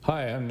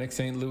Hi, I'm Nick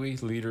St.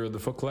 Louis, leader of the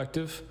Foot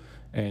Collective,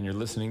 and you're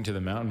listening to the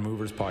Mountain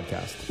Movers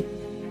Podcast.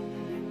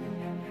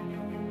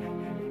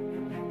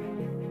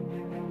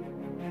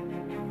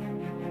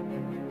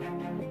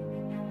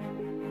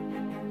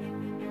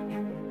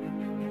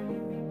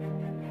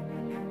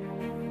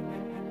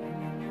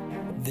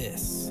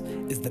 This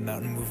is the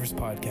Mountain Movers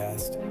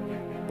Podcast,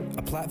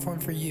 a platform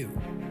for you,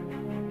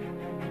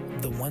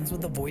 the ones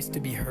with a voice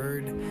to be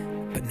heard,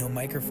 but no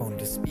microphone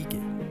to speak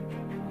it.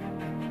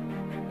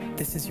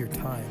 This is your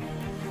time,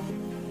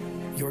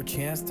 your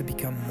chance to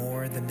become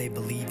more than they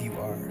believe you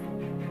are,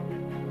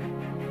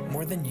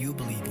 more than you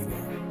believe you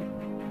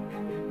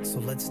are. So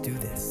let's do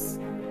this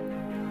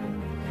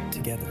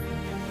together.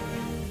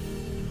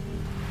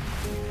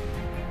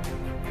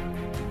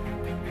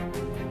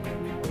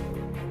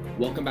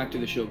 Welcome back to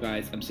the show,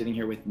 guys. I'm sitting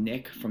here with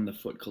Nick from the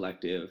Foot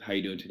Collective. How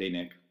you doing today,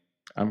 Nick?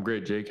 I'm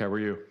great, Jake. How are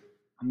you?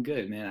 I'm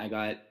good, man. I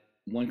got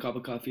one cup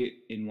of coffee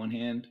in one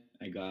hand,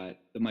 I got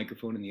the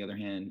microphone in the other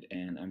hand,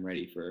 and I'm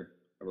ready for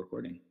a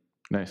recording.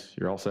 Nice.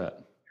 You're all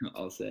set.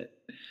 All set.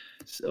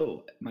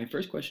 So my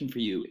first question for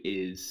you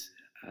is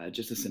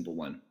just a simple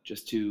one,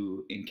 just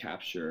to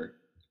encapture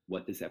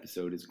what this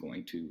episode is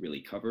going to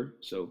really cover.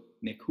 So,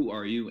 Nick, who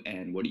are you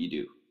and what do you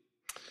do?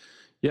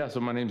 Yeah, so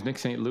my name's Nick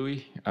St.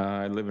 Louis.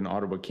 I live in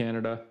Ottawa,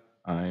 Canada.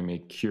 I'm a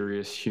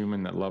curious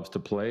human that loves to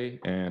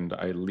play, and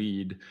I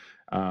lead,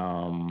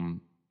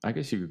 I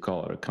guess you could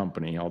call it a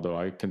company, although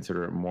I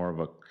consider it more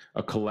of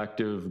a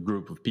collective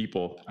group of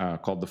people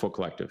called the Foot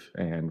Collective.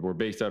 And we're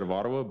based out of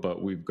Ottawa,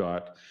 but we've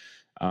got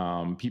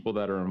people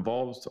that are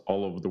involved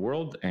all over the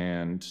world,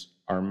 and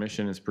our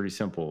mission is pretty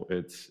simple.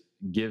 It's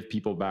give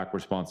people back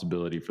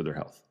responsibility for their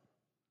health.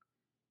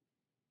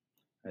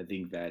 I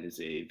think that is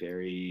a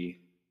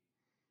very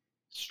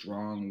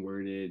strong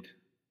worded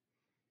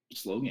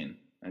slogan.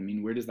 I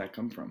mean, where does that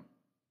come from?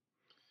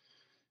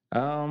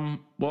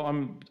 Well,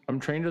 I'm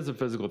trained as a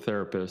physical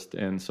therapist,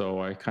 and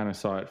so I kind of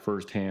saw it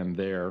firsthand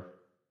there,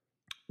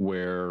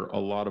 where a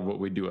lot of what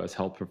we do as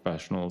health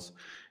professionals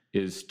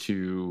is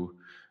to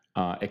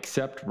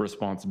accept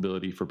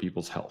responsibility for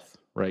people's health,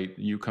 right?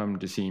 You come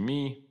to see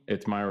me,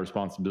 it's my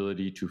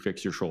responsibility to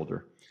fix your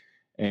shoulder.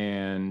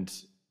 And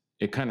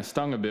it kind of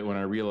stung a bit when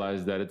I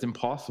realized that it's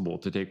impossible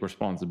to take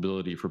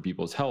responsibility for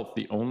people's health.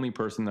 The only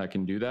person that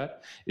can do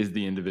that is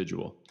the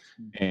individual.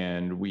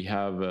 And we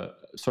have a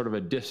sort of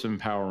a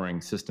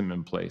disempowering system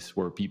in place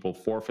where people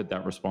forfeit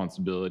that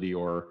responsibility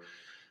or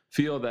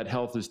feel that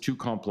health is too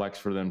complex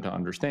for them to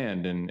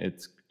understand. And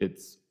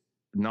it's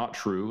not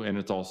true. And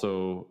it's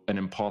also an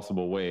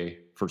impossible way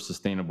for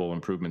sustainable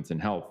improvements in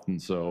health.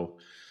 And so,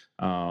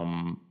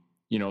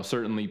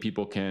 certainly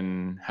people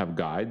can have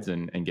guides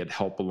and get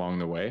help along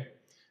the way.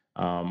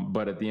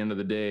 But at the end of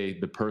the day,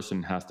 the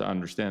person has to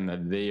understand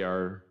that they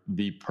are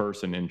the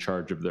person in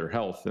charge of their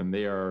health, and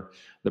they are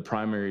the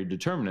primary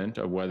determinant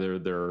of whether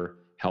they're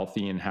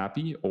healthy and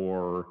happy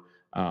or,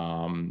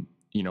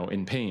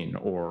 in pain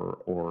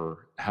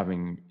or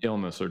having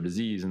illness or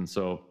disease. And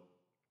so,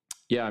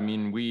 yeah, I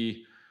mean,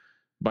 we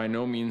by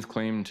no means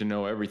claim to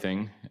know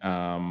everything.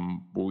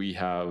 We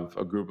have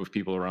a group of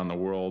people around the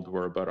world.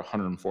 We're about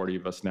 140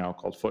 of us now,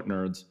 called Foot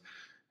Nerds.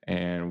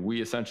 And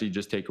we essentially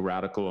just take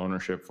radical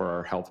ownership for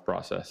our health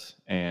process.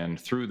 And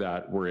through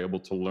that, we're able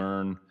to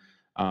learn,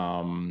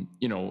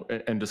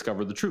 and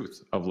discover the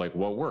truth of like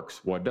what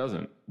works, what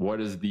doesn't,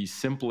 what is the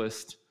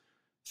simplest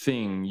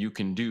thing you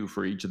can do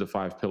for each of the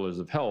 5 pillars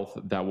of health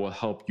that will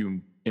help you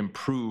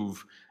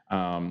improve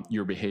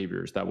your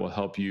behaviors, that will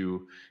help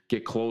you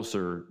get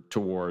closer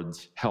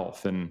towards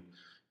health. And,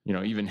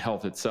 even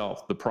health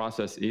itself, the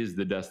process is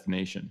the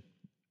destination.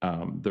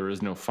 There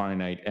is no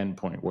finite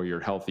endpoint where you're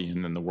healthy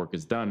and then the work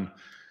is done.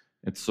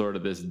 It's sort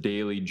of this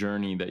daily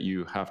journey that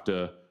you have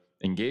to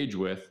engage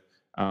with.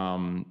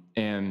 And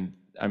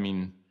I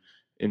mean,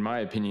 in my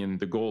opinion,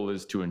 the goal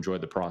is to enjoy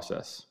the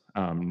process,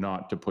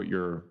 not to put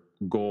your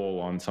goal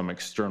on some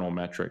external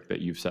metric that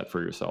you've set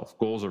for yourself.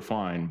 Goals are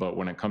fine, but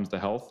when it comes to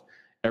health,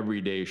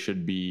 every day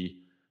should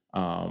be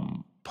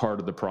part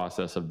of the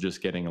process of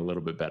just getting a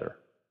little bit better.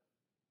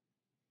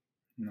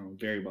 No,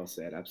 very well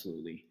said.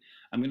 Absolutely.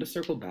 I'm going to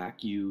circle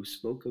back. You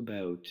spoke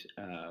about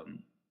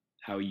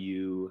how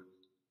you,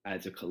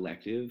 as a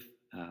collective,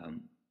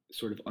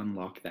 sort of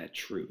unlock that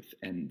truth.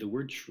 And the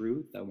word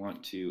truth, I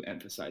want to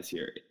emphasize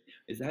here.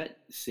 Is that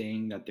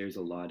saying that there's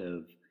a lot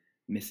of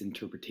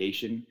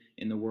misinterpretation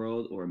in the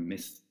world or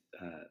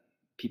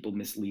people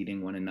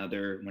misleading one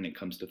another when it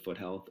comes to foot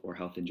health or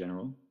health in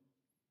general?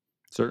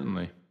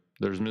 Certainly.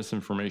 There's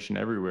misinformation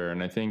everywhere.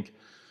 And I think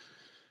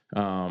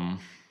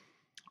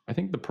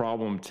the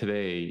problem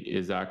today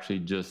is actually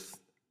just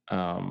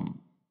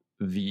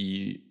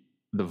the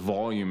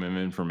volume of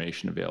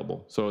information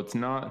available. So it's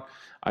not,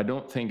 I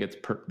don't think it's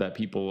that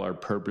people are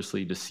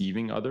purposely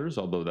deceiving others,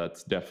 although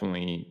that's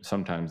definitely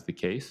sometimes the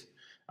case.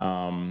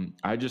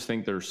 I just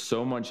think there's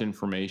so much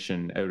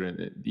information out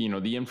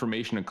the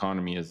information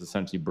economy is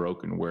essentially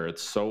broken, where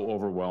it's so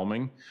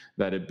overwhelming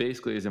that it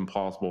basically is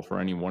impossible for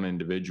any one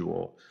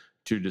individual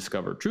to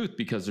discover truth,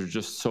 because there's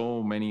just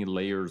so many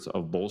layers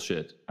of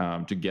bullshit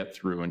to get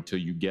through until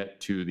you get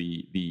to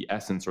the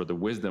essence or the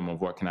wisdom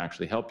of what can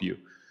actually help you.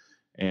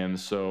 And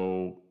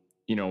so,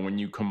 when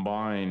you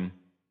combine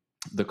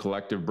the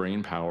collective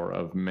brain power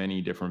of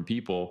many different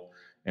people,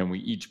 and we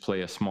each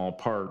play a small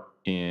part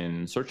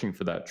in searching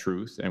for that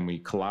truth, and we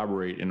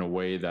collaborate in a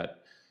way that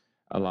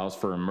allows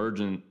for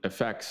emergent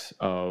effects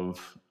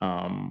of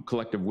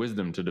collective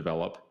wisdom to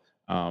develop,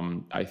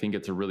 I think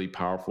it's a really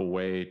powerful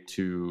way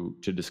to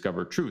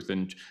discover truth.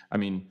 And I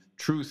mean,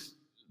 truth,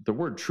 the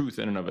word truth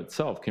in and of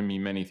itself can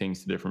mean many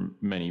things to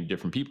many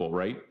different people,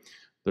 right?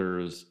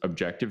 There's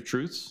objective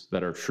truths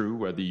that are true,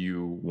 whether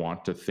you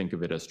want to think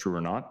of it as true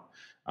or not.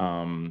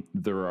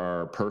 There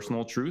are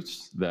personal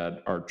truths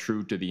that are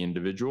true to the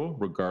individual,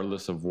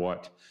 regardless of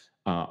what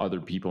other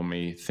people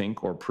may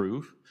think or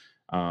prove.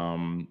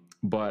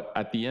 But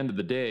at the end of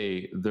the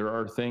day, there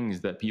are things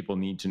that people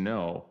need to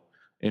know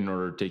in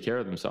order to take care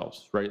of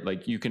themselves, right?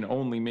 Like, you can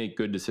only make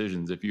good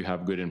decisions if you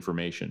have good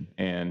information.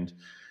 And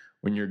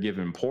when you're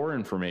given poor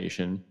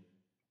information,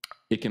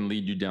 it can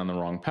lead you down the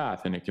wrong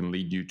path, and it can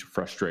lead you to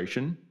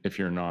frustration if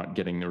you're not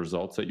getting the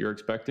results that you're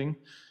expecting.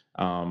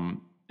 And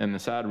the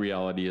sad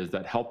reality is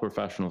that health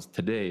professionals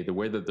today, the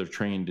way that they're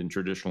trained in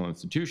traditional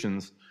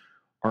institutions,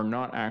 are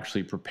not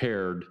actually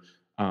prepared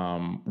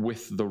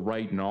with the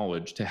right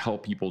knowledge to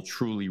help people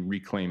truly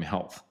reclaim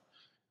health.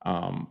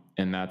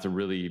 And that's a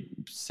really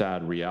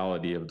sad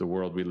reality of the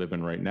world we live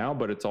in right now,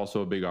 but it's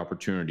also a big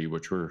opportunity,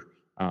 which we're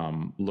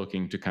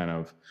looking to kind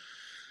of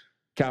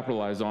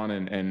capitalize on,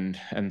 and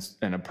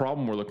a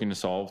problem we're looking to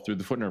solve through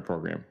the Footnote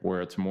program,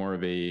 where it's more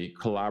of a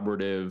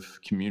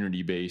collaborative,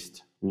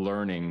 community-based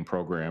learning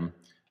program,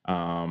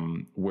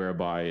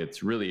 whereby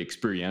it's really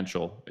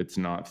experiential. It's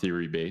not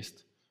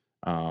theory-based.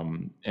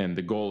 And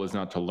the goal is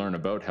not to learn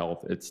about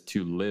health, it's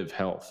to live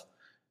health.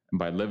 And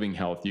by living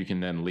health, you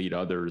can then lead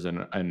others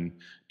and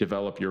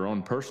develop your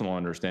own personal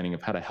understanding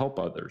of how to help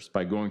others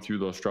by going through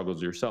those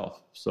struggles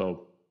yourself.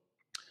 So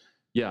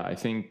yeah, I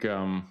think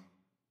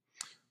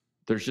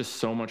there's just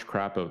so much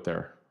crap out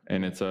there,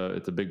 and it's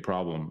a big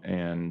problem.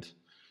 And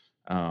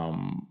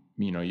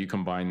you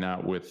combine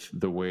that with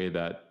the way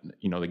that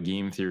the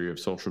game theory of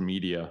social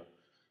media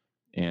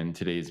and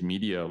today's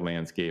media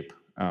landscape,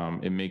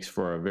 it makes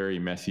for a very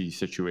messy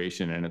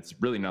situation, and it's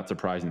really not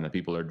surprising that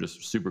people are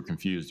just super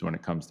confused when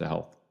it comes to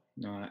health.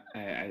 No,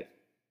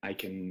 I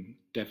can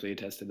definitely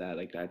attest to that.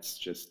 Like, that's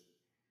just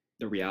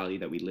the reality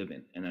that we live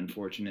in. And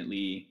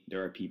unfortunately,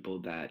 there are people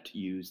that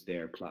use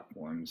their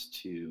platforms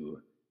to,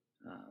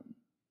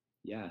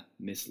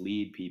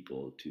 mislead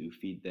people, to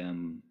feed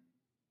them,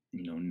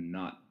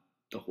 not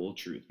the whole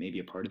truth, maybe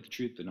a part of the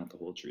truth, but not the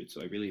whole truth.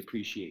 So I really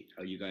appreciate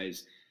how you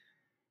guys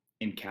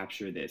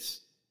encapture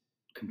this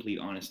complete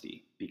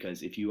honesty,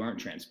 because if you aren't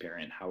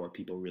transparent, how are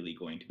people really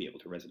going to be able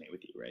to resonate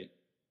with you, right?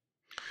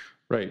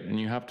 Right. And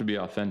you have to be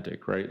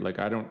authentic, right? Like,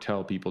 I don't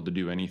tell people to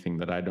do anything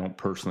that I don't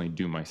personally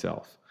do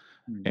myself.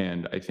 Mm-hmm.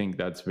 And I think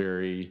that's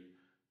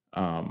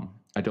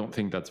I don't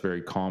think that's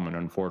very common,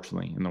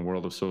 unfortunately, in the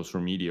world of social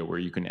media, where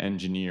you can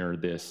engineer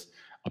this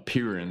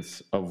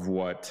appearance of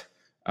what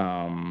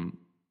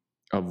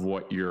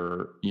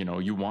you're,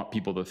 you want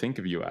people to think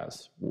of you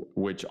as,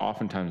 which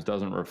oftentimes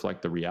doesn't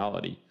reflect the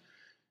reality.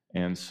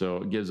 And so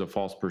it gives a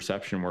false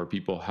perception where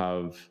people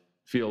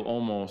feel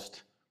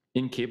almost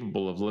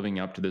incapable of living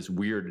up to this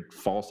weird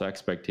false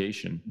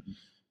expectation.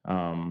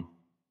 And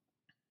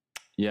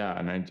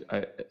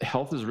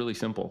health is really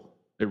simple.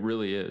 It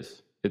really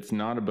is. It's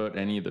not about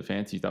any of the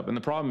fancy stuff. And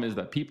the problem is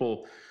that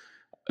people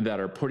that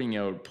are putting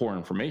out poor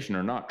information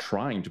are not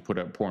trying to put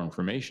out poor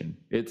information.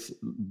 It's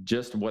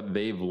just what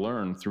they've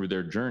learned through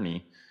their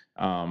journey.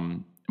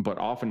 But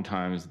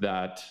oftentimes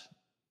that,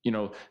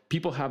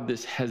 people have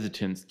this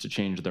hesitance to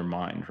change their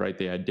mind, right?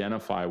 They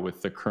identify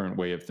with the current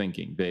way of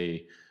thinking.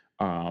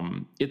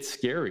 It's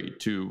scary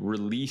to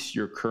release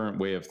your current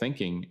way of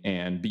thinking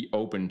and be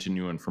open to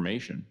new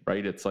information,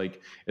 right? It's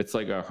like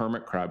a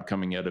hermit crab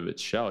coming out of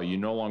its shell. You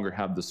no longer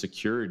have the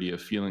security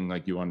of feeling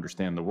like you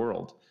understand the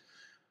world.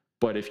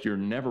 But if you're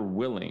never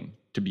willing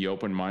to be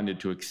open-minded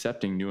to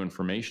accepting new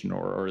information,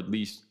 or at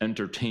least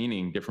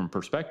entertaining different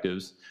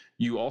perspectives,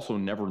 you also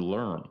never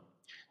learn.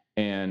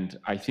 And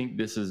I think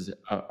this is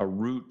a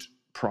root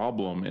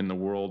problem in the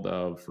world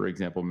of, for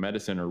example,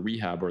 medicine or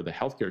rehab or the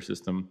healthcare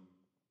system,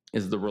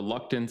 is the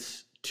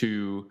reluctance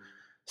to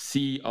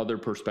see other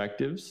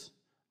perspectives,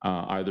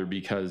 either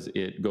because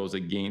it goes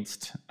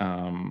against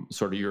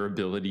sort of your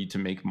ability to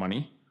make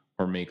money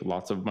or make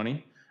lots of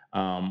money,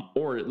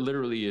 or it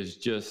literally is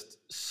just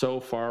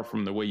so far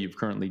from the way you've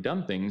currently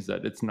done things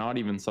that it's not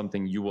even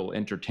something you will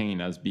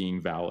entertain as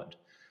being valid.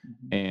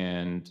 Mm-hmm.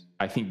 And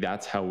I think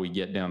that's how we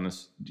get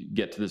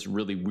to this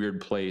really weird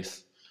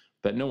place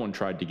that no one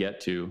tried to get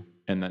to,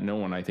 and that no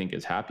one, I think,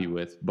 is happy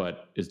with,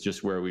 but is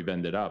just where we've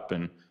ended up.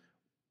 And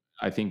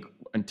I think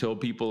until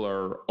people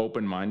are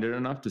open-minded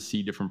enough to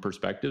see different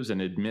perspectives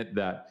and admit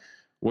that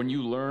when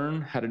you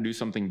learn how to do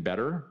something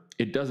better,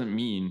 it doesn't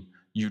mean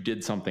you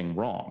did something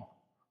wrong,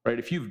 right?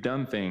 If you've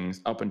done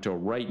things up until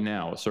right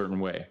now a certain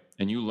way,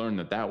 and you learn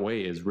that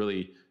way is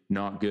really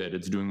not good.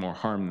 It's doing more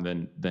harm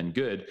than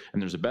good.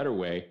 And there's a better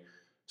way.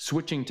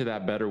 Switching to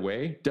that better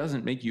way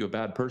doesn't make you a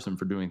bad person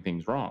for doing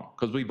things wrong,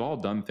 because we've all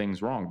done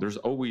things wrong. There's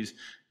always,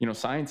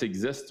 science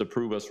exists to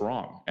prove us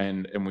wrong.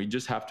 And we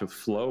just have to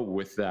flow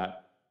with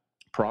that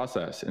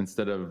process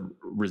instead of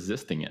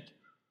resisting it.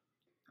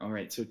 All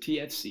right. So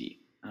TFC,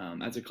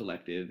 as a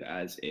collective,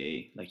 as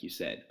like you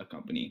said, a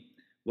company,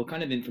 what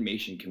kind of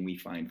information can we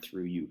find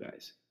through you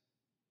guys?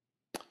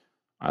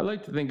 I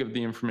like to think of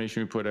the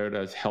information we put out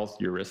as health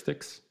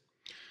heuristics.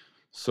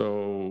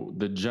 So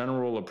the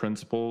general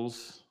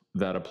principles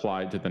that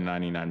apply to the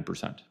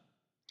 99%.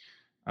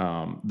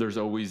 There's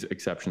always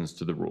exceptions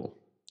to the rule.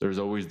 There's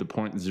always the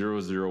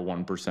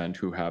 0.001%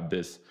 who have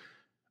this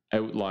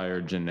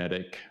outlier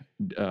genetic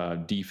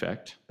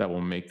defect that will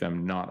make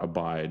them not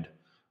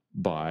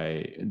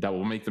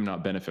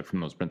benefit from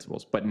those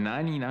principles. But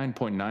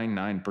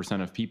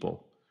 99.99% of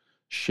people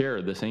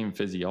share the same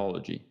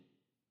physiology,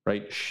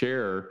 right?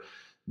 Share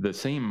the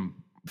same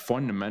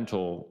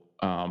fundamental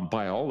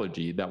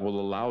biology that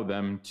will allow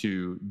them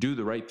to do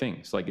the right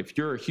things. Like if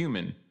you're a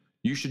human,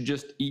 you should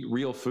just eat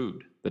real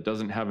food that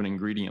doesn't have an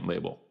ingredient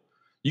label.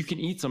 You can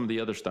eat some of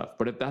the other stuff,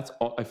 but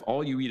if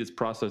all you eat is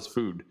processed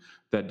food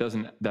that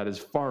is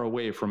far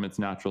away from its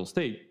natural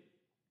state,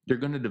 you're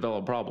going to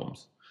develop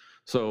problems.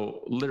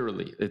 So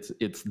literally,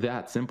 it's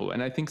that simple.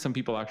 And I think some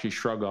people actually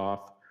shrug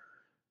off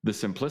the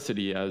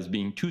simplicity as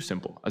being too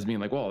simple, as being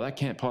like, well, that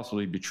can't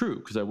possibly be true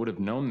because I would have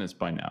known this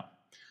by now.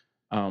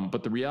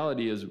 But the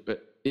reality is,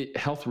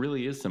 health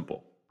really is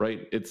simple,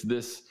 right? It's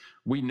this,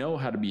 we know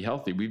how to be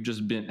healthy. We've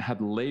just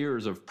had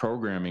layers of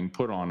programming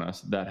put on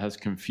us that has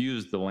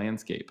confused the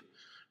landscape,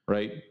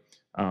 right?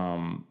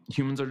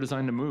 Humans are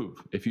designed to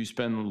move. If you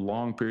spend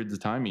long periods of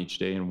time each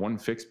day in one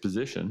fixed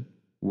position,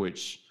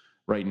 which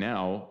right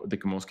now, the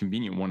most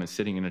convenient one is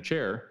sitting in a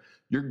chair,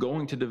 you're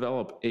going to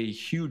develop a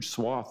huge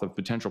swath of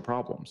potential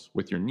problems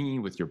with your knee,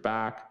 with your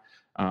back,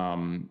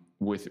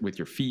 with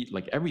your feet,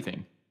 like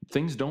everything.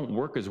 Things don't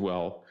work as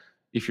well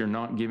if you're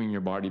not giving your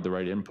body the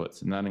right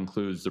inputs. And that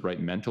includes the right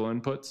mental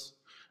inputs.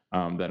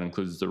 That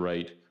includes the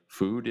right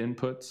food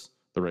inputs,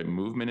 the right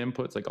movement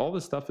inputs. Like all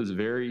this stuff is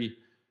very,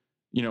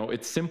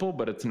 it's simple,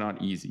 but it's not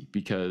easy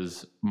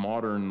because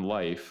modern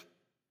life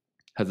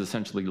has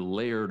essentially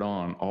layered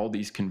on all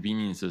these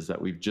conveniences that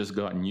we've just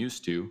gotten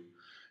used to.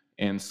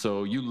 And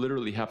so you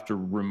literally have to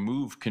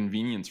remove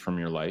convenience from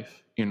your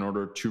life in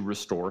order to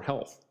restore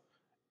health.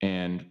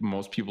 And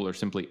most people are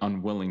simply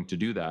unwilling to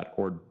do that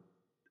or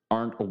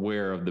aren't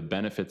aware of the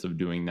benefits of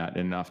doing that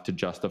enough to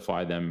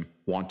justify them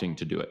wanting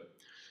to do it.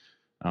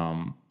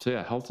 So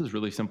yeah, health is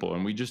really simple.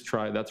 And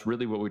that's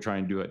really what we try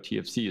and do at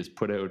TFC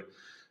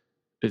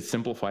is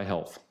simplify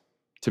health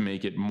to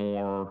make it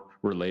more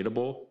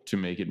relatable, to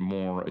make it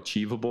more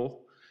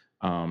achievable,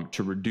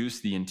 to reduce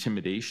the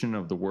intimidation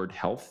of the word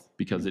health,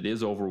 because it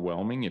is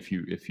overwhelming if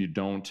you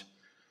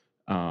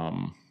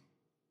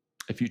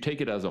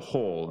take it as a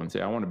whole and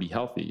say, I want to be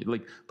healthy.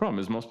 Like, problem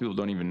is most people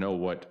don't even know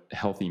what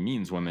healthy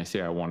means when they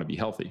say, I want to be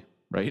healthy,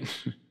 right?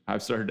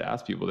 I've started to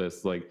ask people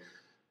this, like,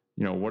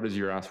 what is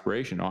your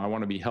aspiration? Oh, I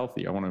want to be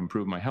healthy. I want to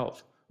improve my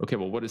health. Okay,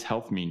 well, what does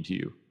health mean to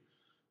you?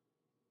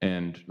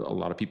 And a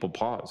lot of people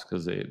pause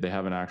because they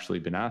haven't actually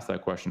been asked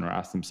that question or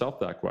asked themselves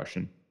that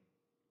question.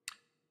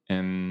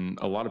 And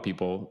a lot of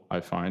people, I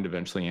find,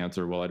 eventually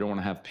answer, well, I don't want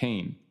to have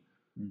pain.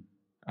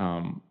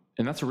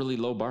 And that's a really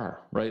low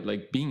bar, right?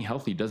 Like being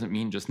healthy doesn't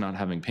mean just not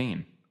having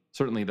pain.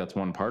 Certainly that's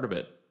one part of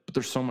it, but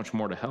there's so much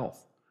more to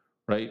health,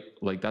 right?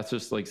 Like that's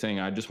just like saying,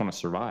 I just want to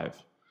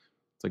survive.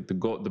 It's like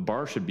the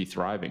bar should be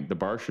thriving. The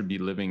bar should be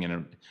living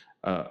in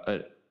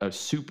a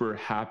super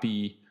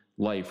happy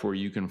life where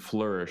you can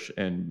flourish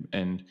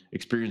and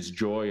experience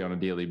joy on a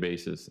daily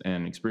basis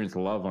and experience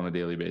love on a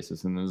daily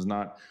basis. And there's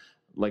not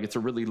like, it's a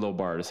really low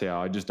bar to say, oh,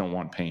 I just don't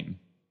want pain.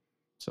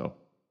 So.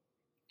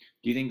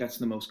 Do you think that's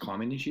the most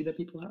common issue that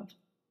people have?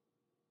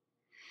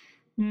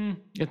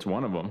 It's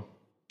one of them.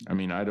 I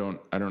mean,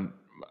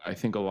 I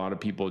think a lot of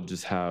people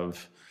just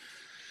have,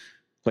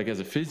 like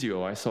as a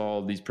physio, I saw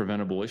all these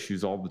preventable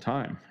issues all the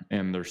time,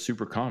 and they're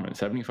super common.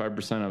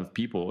 75% of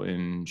people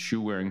in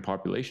shoe-wearing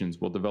populations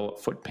will develop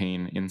foot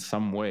pain in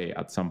some way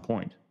at some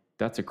point.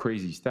 That's a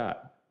crazy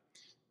stat,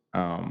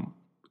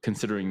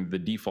 considering the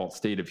default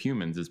state of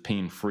humans is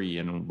pain-free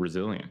and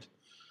resilient.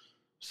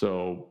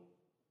 So,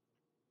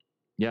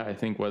 yeah, I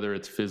think whether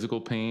it's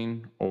physical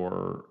pain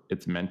or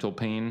it's mental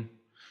pain,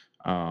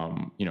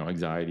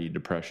 anxiety,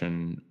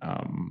 depression,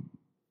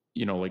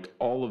 like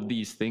all of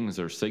these things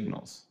are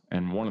signals.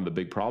 And one of the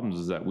big problems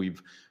is that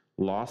we've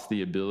lost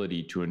the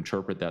ability to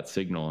interpret that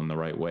signal in the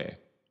right way,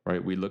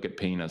 right? We look at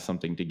pain as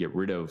something to get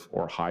rid of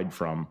or hide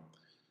from,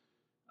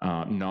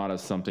 not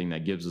as something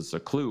that gives us a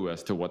clue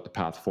as to what the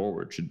path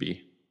forward should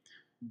be.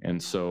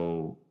 And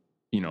so,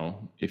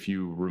 if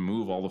you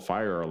remove all the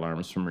fire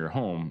alarms from your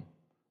home,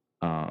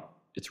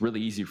 it's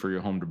really easy for your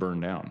home to burn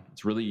down.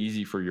 It's really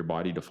easy for your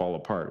body to fall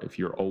apart if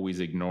you're always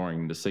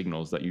ignoring the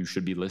signals that you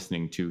should be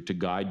listening to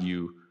guide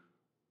you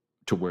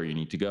to where you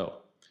need to go.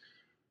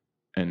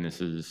 And this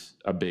is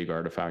a big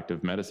artifact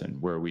of medicine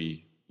where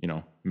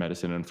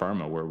medicine and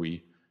pharma, where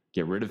we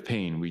get rid of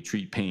pain. We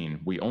treat pain.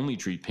 We only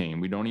treat pain.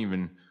 We don't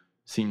even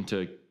seem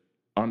to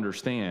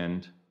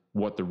understand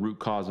what the root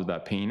cause of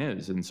that pain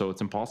is. And so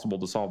it's impossible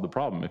to solve the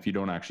problem if you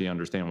don't actually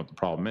understand what the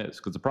problem is,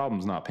 because the problem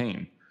is not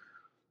pain.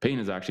 Pain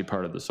is actually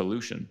part of the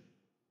solution.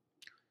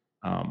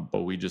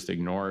 But we just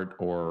ignore it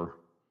or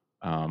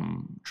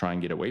try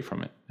and get away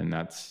from it. And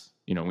that's,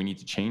 we need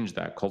to change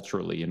that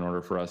culturally in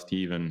order for us to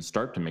even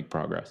start to make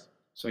progress.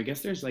 So I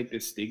guess there's like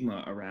this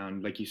stigma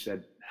around, like you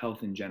said,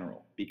 health in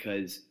general,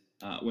 because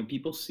when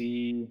people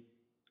see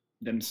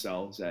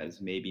themselves as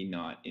maybe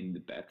not in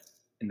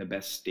the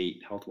best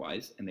state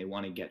health-wise, and they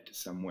want to get to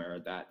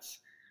somewhere that's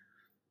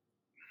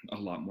a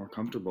lot more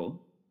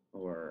comfortable,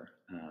 or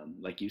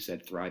like you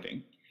said,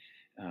 thriving,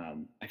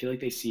 I feel like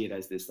they see it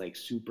as this like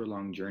super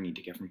long journey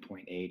to get from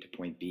point A to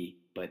point B,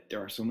 but there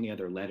are so many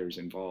other letters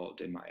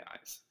involved in my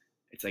eyes.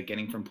 It's like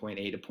getting from point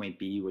A to point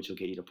B, which will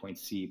get you to point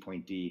C,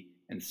 point D,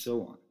 and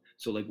so on.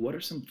 So like, what are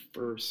some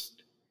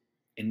first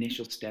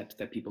initial steps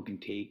that people can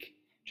take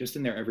just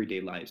in their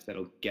everyday lives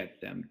that'll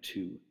get them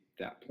to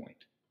that point?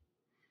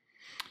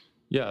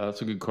 Yeah,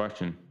 that's a good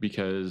question,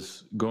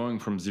 because going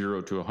from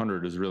 0 to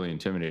 100 is really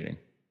intimidating,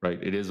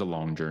 right? It is a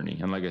long journey.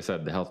 And like I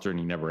said, the health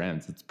journey never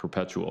ends. It's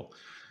perpetual.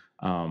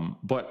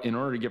 But in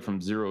order to get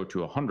from 0 to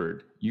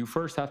 100, you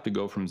first have to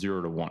go from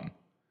 0 to 1.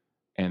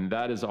 And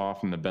that is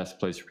often the best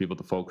place for people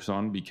to focus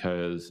on,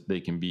 because they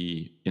can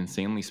be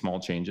insanely small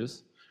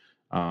changes.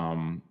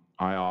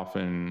 I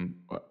often,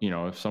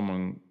 if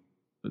someone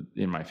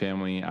in my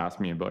family asks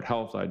me about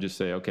health, I just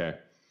say, okay,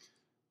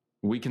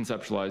 we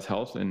conceptualize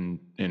health in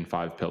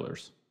 5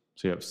 pillars.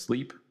 So you have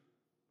sleep,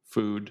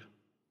 food,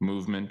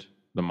 movement,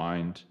 the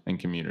mind, and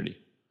community.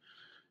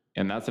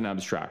 And that's an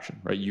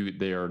abstraction, right?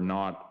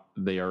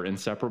 They are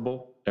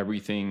inseparable.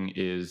 Everything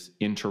is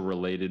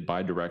interrelated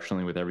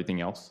bidirectionally with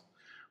everything else.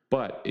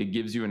 But it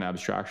gives you an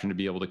abstraction to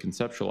be able to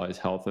conceptualize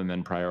health and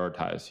then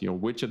prioritize,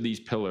 which of these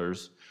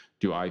pillars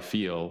do I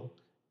feel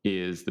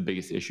is the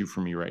biggest issue for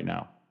me right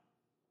now?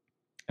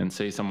 And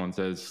say someone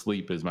says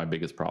sleep is my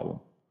biggest problem.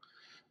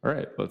 All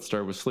right, let's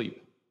start with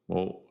sleep.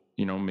 Well,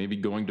 maybe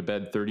going to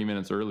bed 30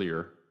 minutes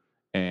earlier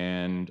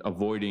and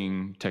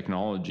avoiding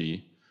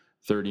technology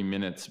 30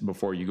 minutes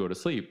before you go to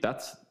sleep,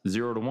 that's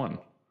 0 to 1.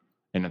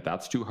 And if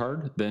that's too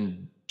hard,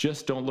 then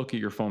just don't look at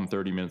your phone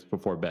 30 minutes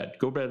before bed.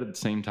 Go to bed at the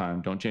same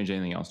time. Don't change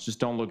anything else. Just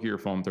don't look at your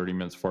phone 30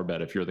 minutes before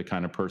bed if you're the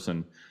kind of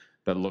person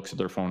that looks at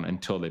their phone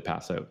until they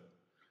pass out.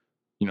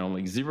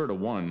 Like 0 to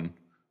 1,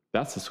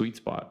 that's the sweet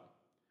spot.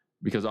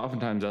 Because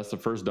oftentimes that's the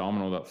first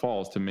domino that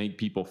falls to make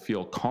people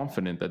feel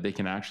confident that they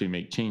can actually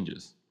make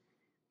changes,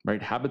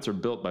 right? Habits are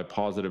built by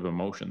positive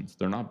emotions.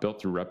 They're not built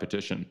through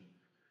repetition.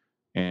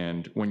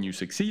 And when you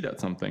succeed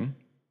at something,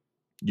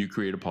 you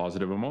create a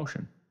positive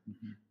emotion.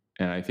 Mm-hmm.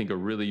 And I think a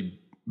really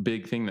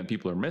big thing that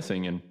people are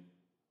missing, and,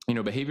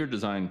 behavior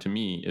design to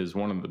me is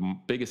one of the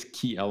biggest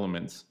key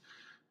elements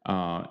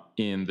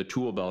in the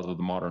tool belt of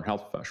the modern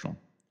health professional.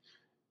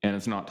 And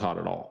it's not taught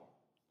at all.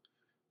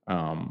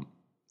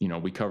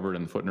 We cover it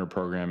in the Footner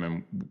program,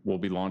 and we'll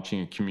be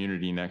launching a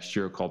community next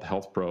year called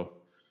Health Pro,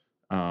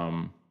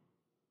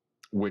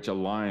 which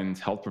aligns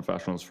health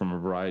professionals from a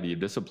variety of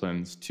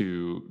disciplines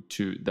to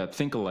that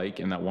think alike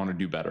and that want to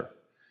do better.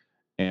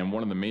 And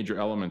one of the major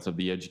elements of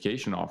the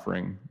education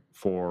offering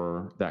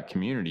for that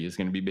community is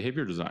going to be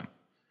behavior design.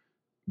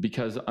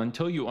 Because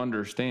until you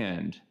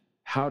understand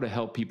how to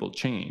help people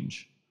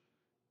change,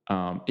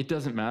 it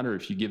doesn't matter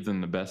if you give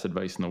them the best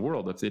advice in the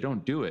world. If they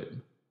don't do it,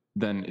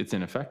 then it's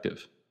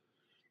ineffective.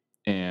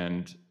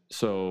 And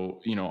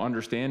so,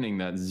 understanding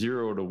that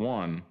 0 to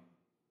 1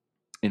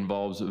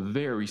 involves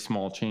very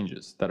small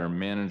changes that are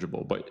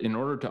manageable. But in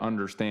order to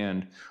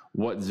understand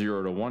what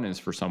 0 to 1 is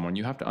for someone,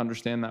 you have to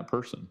understand that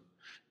person.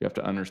 You have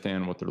to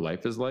understand what their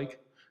life is like.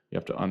 You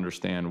have to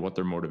understand what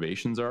their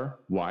motivations are,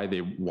 why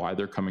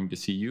they're coming to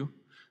see you,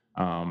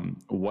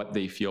 what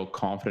they feel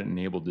confident and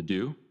able to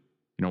do,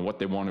 what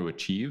they want to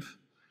achieve.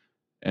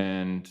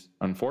 And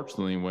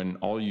unfortunately, when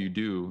all you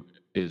do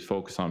is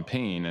focus on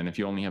pain, and if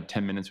you only have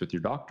 10 minutes with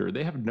your doctor,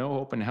 they have no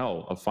hope in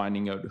hell of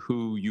finding out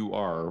who you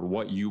are,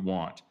 what you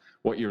want,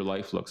 what your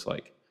life looks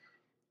like.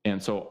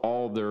 And so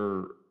all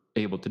they're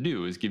able to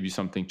do is give you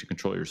something to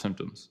control your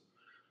symptoms.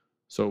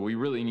 So we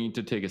really need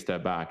to take a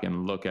step back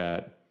and look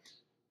at,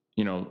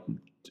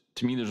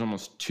 to me, there's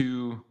almost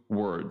 2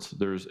 words.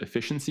 There's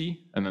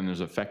efficiency and then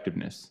there's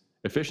effectiveness.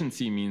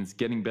 Efficiency means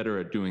getting better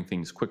at doing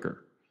things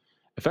quicker.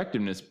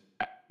 Effectiveness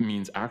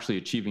means actually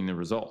achieving the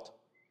result.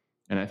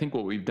 And I think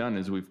what we've done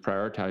is we've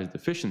prioritized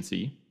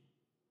efficiency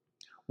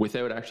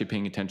without actually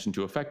paying attention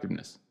to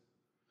effectiveness.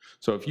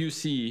 So if you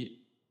see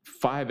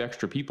 5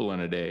 extra people in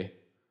a day,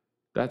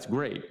 that's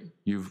great.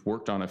 You've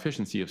worked on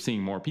efficiency of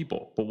seeing more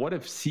people. But what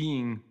if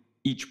seeing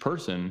each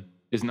person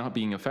is not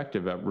being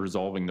effective at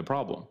resolving the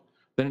problem?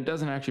 Then it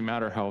doesn't actually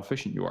matter how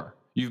efficient you are.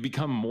 You've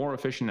become more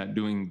efficient at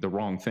doing the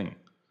wrong thing.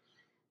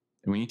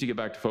 And we need to get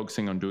back to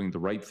focusing on doing the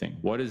right thing.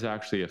 What is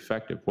actually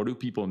effective? What do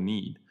people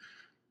need?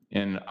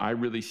 And I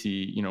really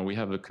see, we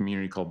have a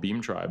community called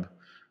Beam Tribe,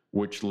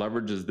 which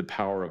leverages the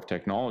power of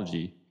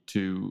technology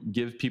to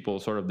give people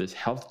sort of this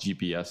health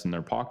GPS in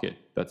their pocket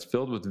that's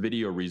filled with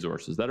video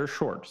resources that are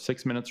short,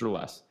 6 minutes or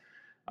less.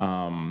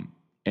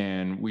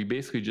 And we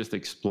basically just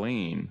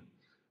explain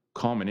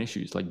common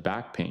issues like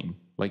back pain,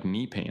 like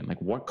knee pain,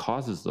 like what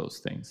causes those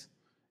things,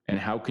 and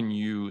how can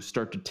you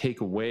start to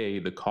take away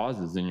the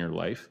causes in your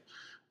life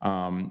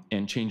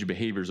and change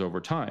behaviors over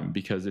time.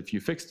 Because if you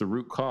fix the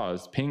root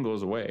cause, pain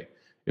goes away.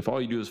 If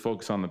all you do is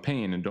focus on the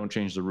pain and don't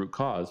change the root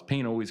cause,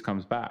 pain always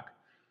comes back.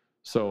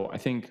 So I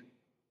think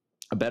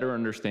a better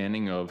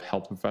understanding of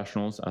health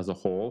professionals as a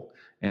whole,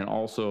 and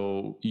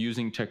also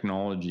using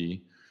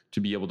technology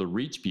to be able to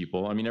reach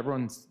people. I mean,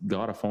 everyone's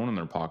got a phone in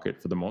their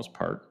pocket for the most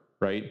part,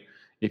 right?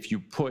 If you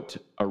put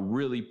a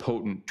really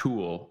potent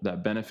tool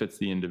that benefits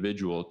the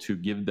individual to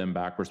give them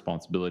back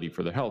responsibility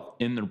for their health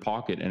in their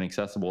pocket and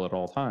accessible at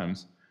all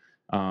times,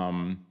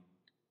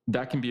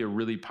 that can be a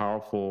really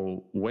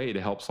powerful way to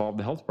help solve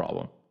the health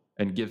problem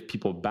and give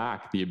people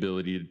back the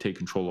ability to take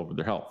control over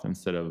their health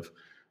instead of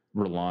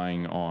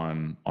relying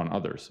on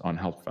others, on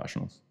health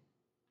professionals.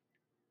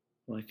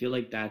 Well, I feel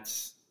like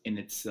that's in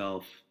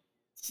itself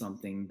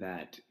something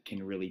that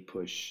can really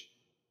push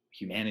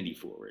humanity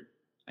forward.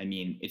 I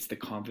mean, it's the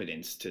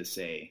confidence to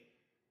say,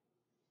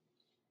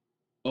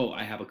 oh,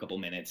 I have a couple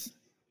minutes.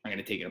 I'm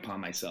going to take it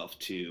upon myself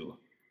to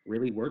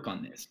really work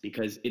on this,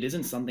 because it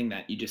isn't something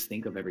that you just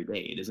think of every day.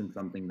 It isn't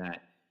something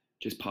that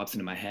just pops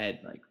into my head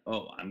like,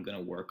 oh, I'm going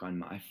to work on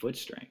my foot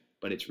strength,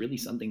 but it's really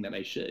something that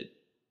I should.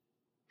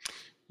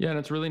 Yeah, and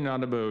it's really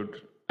not about,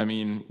 I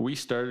mean, we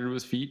started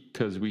with feet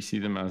because we see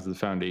them as the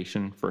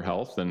foundation for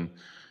health. And,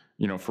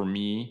 you know, for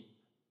me,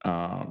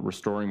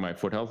 restoring my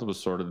foot health was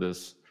sort of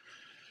this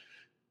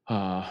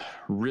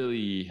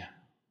really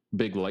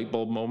big light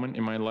bulb moment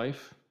in my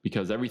life,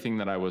 because everything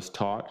that I was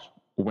taught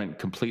went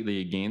completely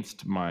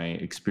against my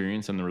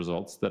experience and the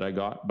results that I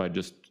got by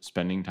just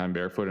spending time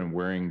barefoot and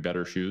wearing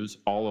better shoes.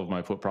 All of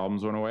my foot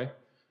problems went away.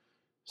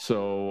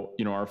 So,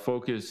 you know, our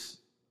focus,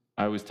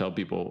 I always tell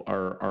people,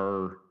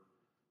 our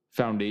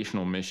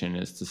foundational mission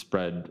is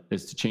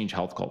to change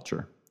health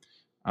culture.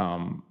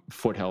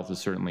 Foot health is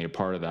certainly a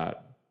part of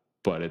that,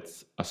 but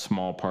it's a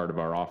small part of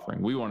our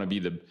offering. We want to be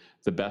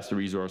the best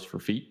resource for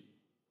feet,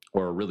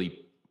 or a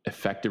really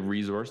effective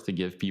resource to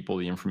give people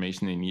the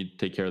information they need to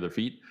take care of their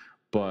feet.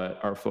 But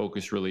our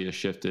focus really has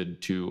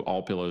shifted to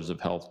all pillars of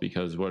health,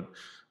 because what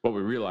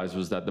we realized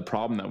was that the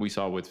problem that we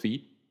saw with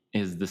feet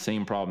is the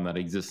same problem that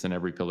exists in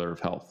every pillar of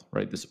health,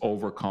 right? This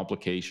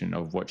overcomplication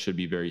of what should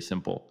be very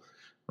simple,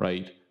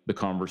 right? The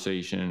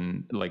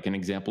conversation, like an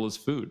example is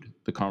food.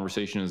 The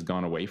conversation has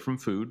gone away from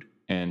food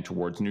and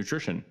towards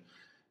nutrition.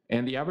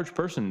 And the average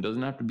person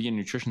doesn't have to be a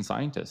nutrition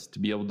scientist to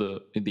be able to,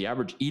 the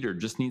average eater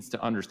just needs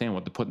to understand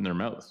what to put in their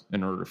mouth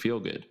in order to feel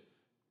good.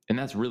 And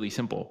that's really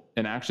simple,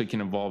 and actually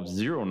can involve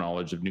zero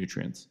knowledge of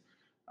nutrients.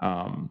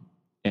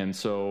 And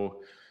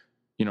so,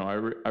 you know,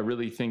 I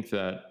really think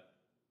that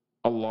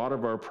a lot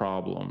of our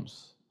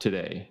problems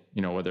today,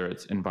 you know, whether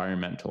it's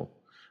environmental,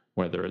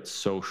 whether it's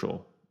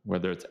social,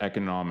 whether it's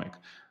economic,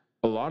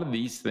 a lot of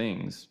these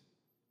things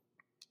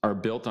are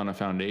built on a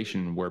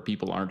foundation where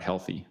people aren't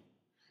healthy.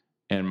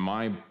 And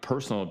my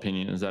personal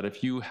opinion is that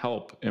if you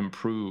help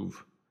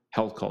improve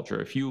health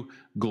culture, if you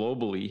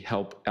globally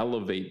help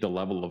elevate the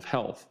level of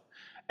health,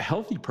 a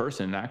healthy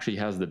person actually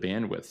has the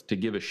bandwidth to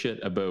give a shit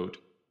about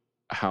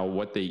how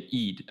what they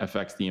eat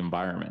affects the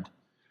environment.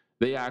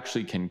 They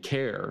actually can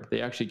care.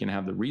 They actually can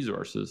have the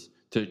resources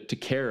to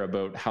care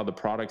about how the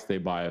products they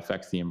buy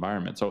affects the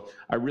environment. So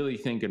I really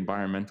think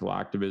environmental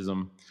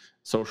activism,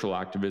 social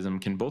activism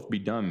can both be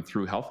done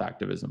through health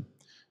activism,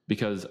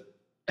 because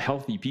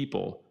healthy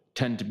people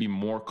tend to be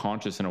more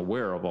conscious and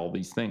aware of all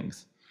these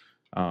things.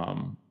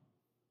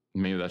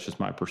 Maybe that's just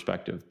my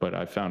perspective, but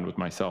I found with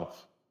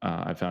myself,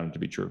 I found it to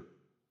be true.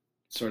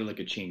 Sort of like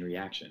a chain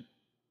reaction.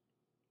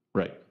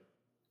 Right.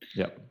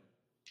 Yep.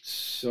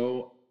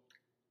 So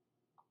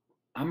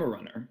I'm a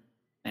runner,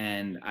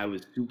 and I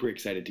was super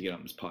excited to get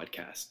on this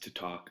podcast to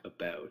talk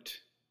about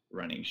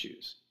running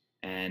shoes.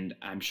 And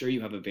I'm sure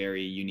you have a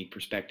very unique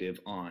perspective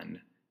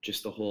on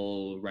just the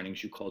whole running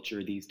shoe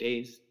culture these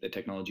days, the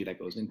technology that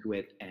goes into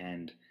it,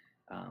 and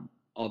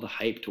all the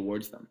hype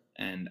towards them.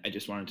 And I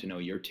just wanted to know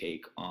your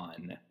take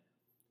on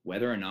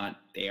whether or not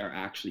they are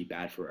actually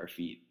bad for our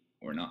feet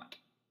or not.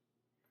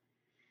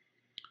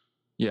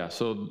 Yeah,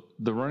 so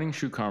the running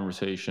shoe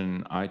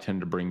conversation I tend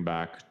to bring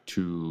back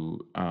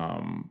to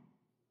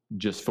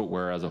just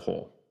footwear as a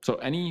whole. So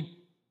any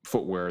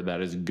footwear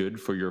that is good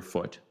for your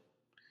foot,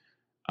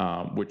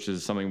 which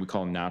is something we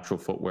call natural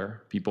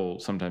footwear. People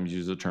sometimes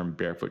use the term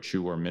barefoot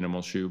shoe or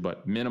minimal shoe,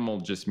 but minimal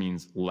just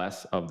means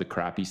less of the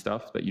crappy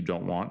stuff that you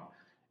don't want.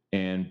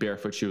 And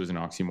barefoot shoe is an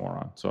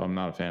oxymoron, so I'm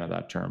not a fan of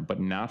that term. But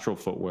natural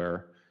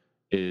footwear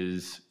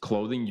is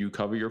clothing you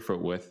cover your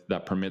foot with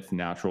that permits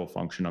natural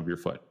function of your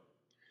foot.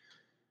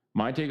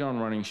 My take on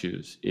running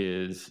shoes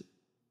is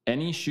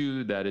any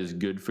shoe that is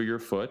good for your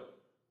foot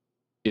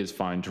is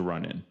fine to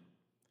run in.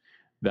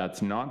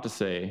 That's not to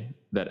say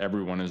that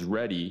everyone is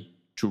ready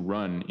to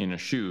run in a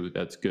shoe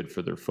that's good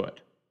for their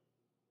foot,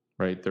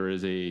 right? There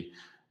is a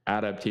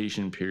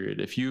adaptation period.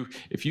 If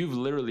you've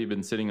literally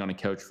been sitting on a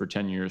couch for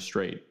 10 years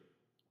straight,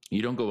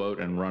 you don't go out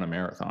and run a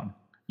marathon.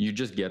 You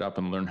just get up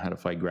and learn how to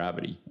fight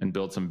gravity and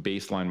build some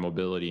baseline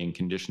mobility and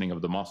conditioning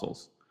of the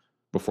muscles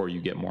before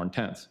you get more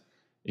intense.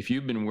 If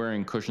you've been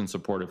wearing cushion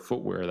supported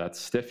footwear that's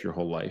stiff your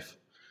whole life,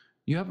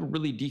 you have a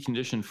really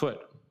deconditioned foot.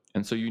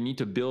 And so you need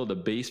to build a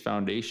base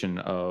foundation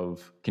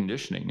of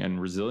conditioning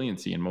and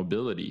resiliency and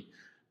mobility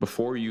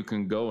before you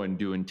can go and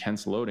do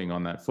intense loading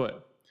on that foot.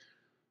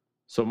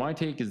 So my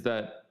take is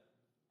that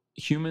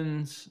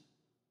humans,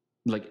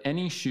 like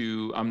any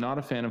shoe, I'm not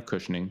a fan of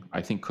cushioning.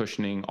 I think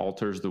cushioning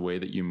alters the way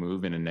that you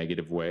move in a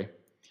negative way.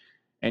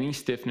 Any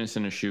stiffness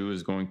in a shoe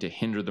is going to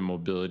hinder the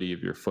mobility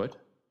of your foot.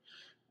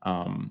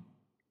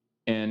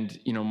 And,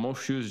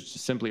 most shoes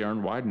simply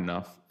aren't wide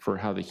enough for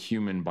how the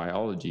human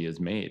biology is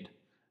made.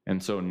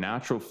 And so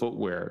natural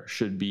footwear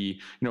should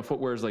be,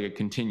 footwear is like a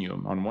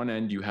continuum. On one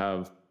end, you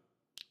have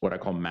what I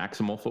call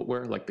maximal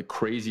footwear, like the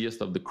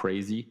craziest of the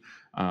crazy,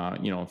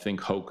 think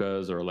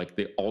Hokas or like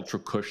the ultra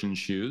cushion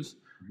shoes.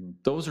 Mm-hmm.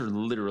 Those are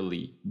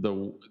literally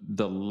the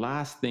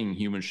last thing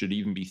humans should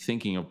even be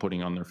thinking of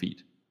putting on their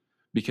feet,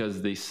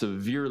 because they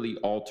severely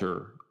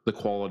alter the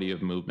quality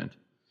of movement.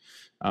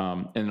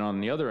 And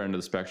on the other end of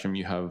the spectrum,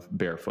 you have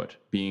barefoot,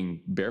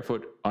 being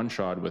barefoot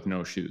unshod with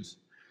no shoes.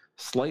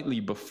 Slightly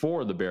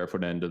before the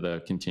barefoot end of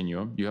the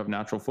continuum, you have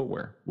natural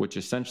footwear, which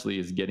essentially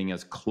is getting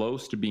as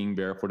close to being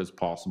barefoot as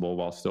possible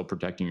while still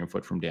protecting your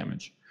foot from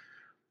damage.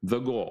 The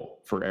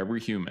goal for every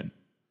human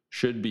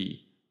should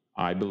be,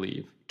 I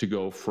believe, to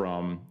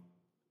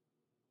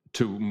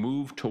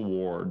move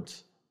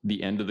towards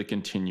the end of the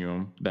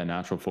continuum that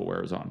natural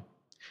footwear is on.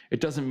 It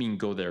doesn't mean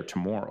go there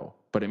tomorrow,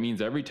 but it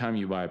means every time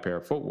you buy a pair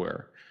of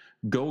footwear,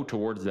 go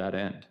towards that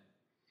end.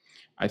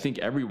 I think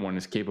everyone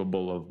is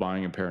capable of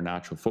buying a pair of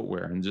natural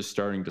footwear and just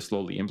starting to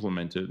slowly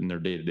implement it in their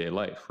day-to-day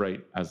life,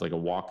 right? As like a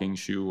walking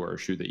shoe or a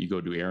shoe that you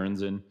go do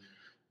errands in.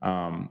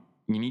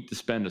 You need to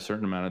spend a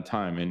certain amount of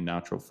time in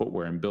natural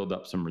footwear and build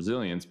up some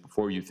resilience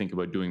before you think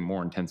about doing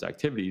more intense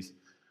activities.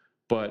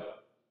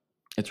 But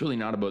it's really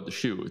not about the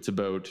shoe. It's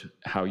about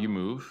how you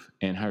move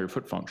and how your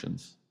foot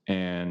functions.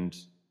 And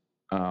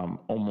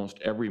almost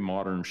every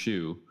modern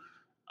shoe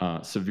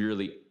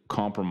severely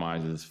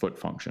compromises foot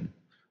function.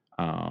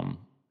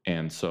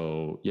 And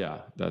so,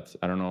 I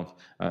don't know if,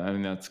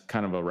 that's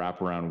kind of a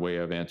wraparound way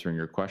of answering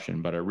your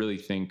question, but I really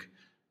think,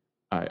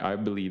 I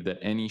believe that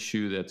any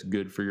shoe that's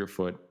good for your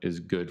foot is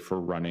good for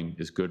running,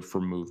 is good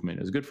for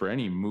movement, is good for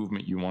any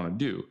movement you want to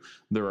do.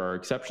 There are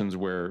exceptions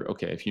where,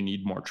 if you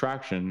need more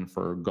traction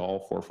for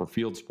golf or for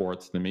field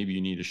sports, then maybe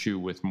you need a shoe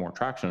with more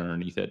traction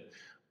underneath it,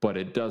 but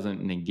it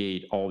doesn't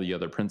negate all the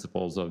other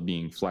principles of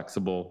being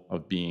flexible,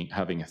 of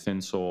having a thin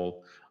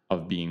sole,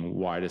 of being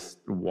wide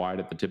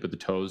at the tip of the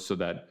toes so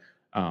that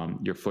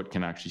your foot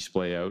can actually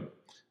splay out,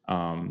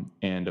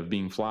 and of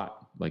being flat.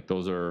 Like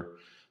those are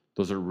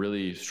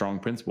really strong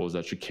principles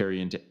that should carry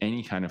into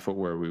any kind of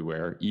footwear we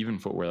wear, even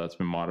footwear that's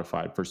been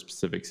modified for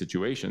specific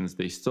situations.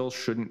 They still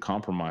shouldn't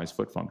compromise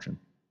foot function.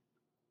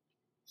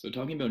 So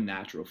talking about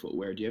natural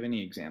footwear, do you have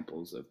any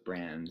examples of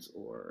brands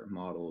or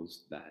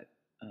models that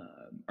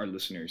our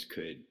listeners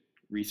could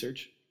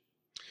research?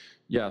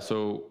 Yeah,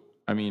 so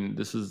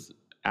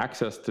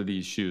access to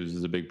these shoes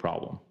is a big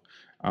problem.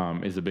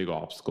 Is a big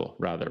obstacle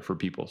rather for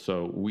people.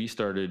 So we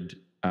started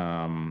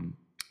an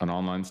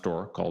online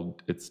store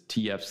called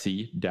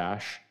tfc-shop.com.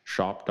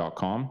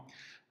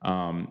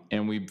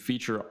 And we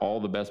feature all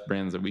the best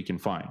brands that we can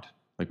find.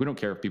 Like, we don't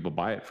care if people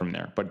buy it from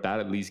there, but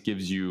that at least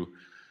gives you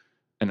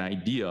an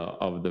idea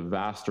of the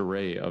vast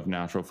array of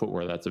natural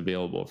footwear that's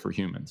available for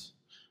humans.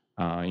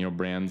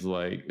 Brands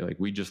like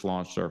we just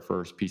launched our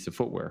first piece of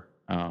footwear.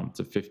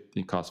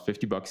 It costs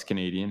 $50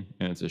 Canadian,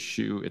 and it's a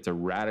shoe. It's a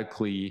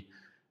radically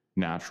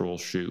natural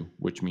shoe,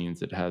 which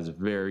means it has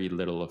very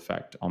little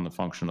effect on the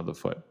function of the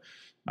foot.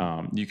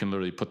 You can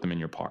literally put them in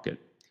your pocket.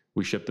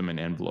 We ship them in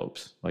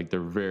envelopes. Like,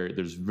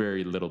 there's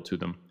very little to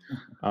them.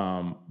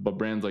 But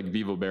brands like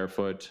Vivo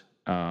Barefoot,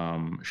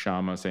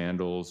 Shama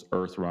sandals,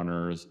 Earth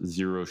Runners,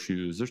 Zero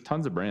shoes, there's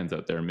tons of brands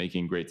out there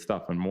making great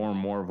stuff, and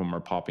more of them are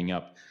popping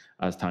up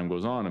as time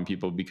goes on and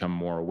people become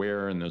more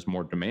aware and there's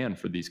more demand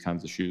for these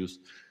kinds of shoes.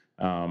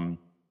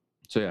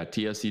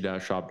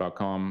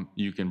 tfc-shop.com,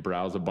 you can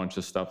browse a bunch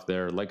of stuff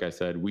there. Like I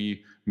said,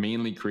 we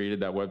mainly created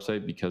that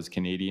website because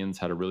Canadians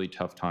had a really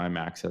tough time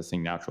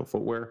accessing natural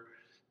footwear.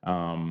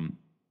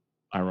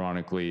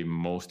 Ironically,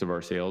 most of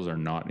our sales are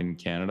not in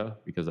Canada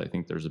because I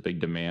think there's a big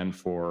demand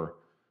for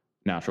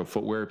natural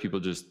footwear. People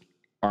just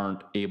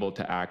aren't able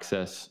to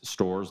access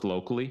stores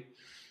locally.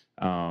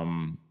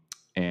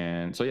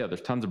 And so,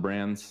 there's tons of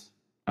brands,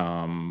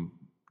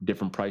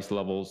 different price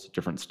levels,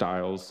 different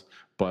styles,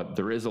 but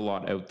there is a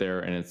lot out there,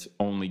 and it's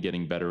only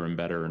getting better and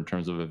better in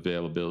terms of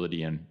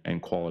availability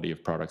and quality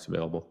of products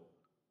available.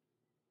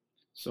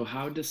 So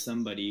how does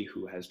somebody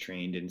who has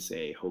trained in,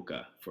 say,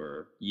 Hoka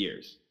for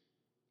years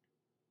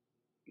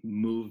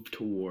move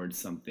towards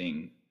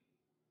something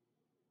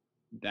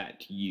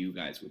that you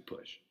guys would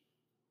push?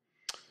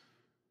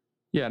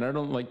 Yeah, and I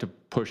don't like to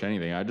push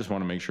anything. I just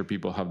want to make sure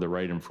people have the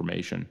right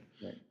information.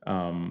 Right.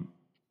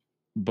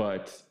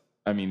 But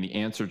I mean, the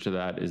answer to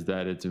that is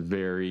that it's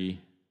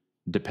very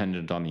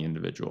dependent on the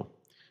individual.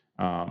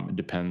 It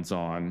depends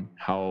on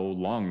how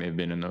long they've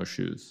been in those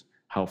shoes,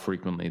 how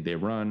frequently they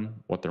run,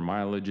 what their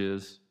mileage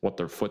is, what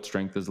their foot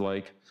strength is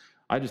like.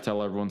 I just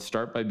tell everyone,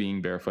 start by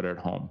being barefoot at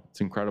home.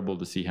 It's incredible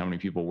to see how many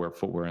people wear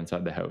footwear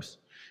inside the house.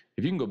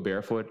 If you can go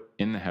barefoot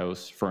in the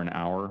house for an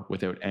hour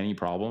without any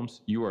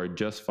problems, you are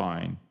just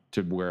fine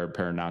to wear a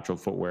pair of natural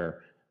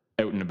footwear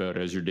out and about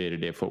as your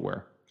day-to-day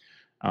footwear.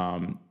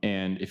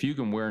 And if you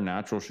can wear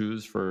natural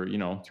shoes for,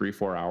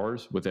 3-4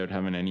 hours without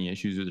having any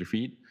issues with your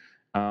feet,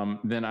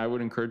 then I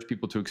would encourage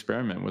people to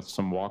experiment with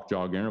some walk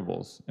jog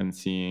intervals and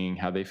seeing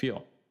how they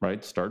feel,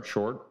 right? Start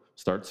short,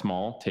 start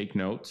small, take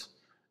notes,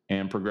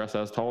 and progress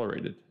as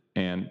tolerated.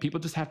 And people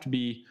just have to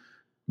be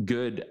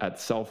good at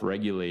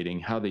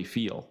self-regulating how they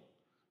feel,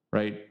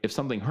 right? If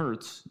something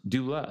hurts,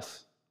 do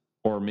less.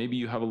 Or maybe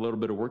you have a little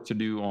bit of work to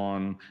do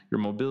on your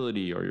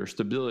mobility or your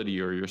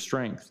stability or your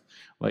strength.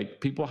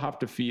 Like, people have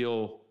to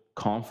feel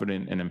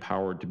confident and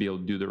empowered to be able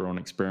to do their own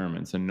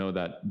experiments and know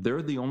that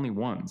they're the only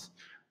ones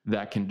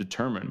that can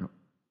determine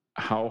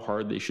how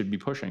hard they should be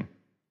pushing.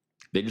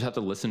 They just have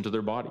to listen to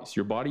their bodies.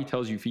 Your body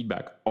tells you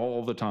feedback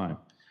all the time.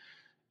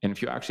 And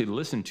if you actually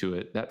listen to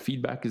it, that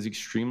feedback is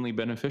extremely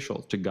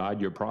beneficial to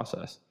guide your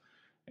process.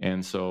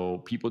 And so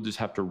people just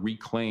have to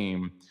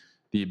reclaim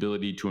the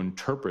ability to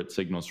interpret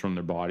signals from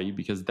their body,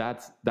 because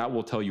that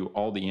will tell you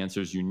all the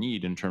answers you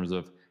need in terms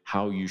of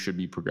how you should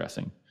be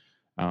progressing.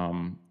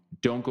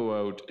 Don't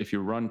go out, if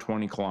you run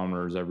 20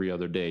 kilometers every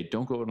other day,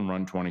 don't go out and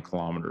run 20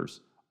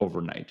 kilometers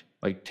overnight.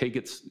 Like,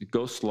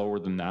 go slower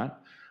than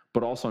that,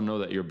 but also know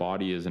that your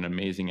body is an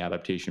amazing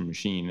adaptation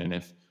machine. And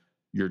if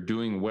you're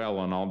doing well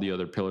on all the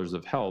other pillars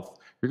of health,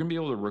 you're going to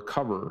be able to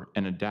recover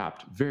and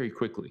adapt very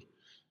quickly.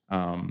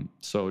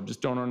 So just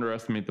don't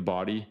underestimate the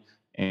body,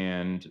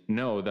 and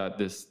know that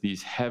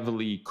these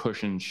heavily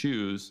cushioned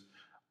shoes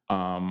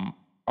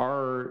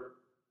are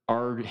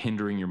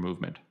hindering your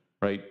movement,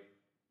 right?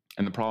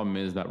 And the problem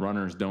is that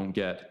runners don't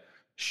get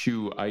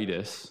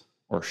shoe-itis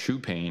or shoe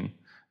pain.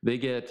 They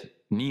get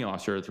knee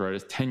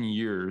osteoarthritis 10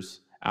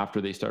 years after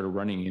they started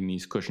running in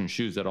these cushioned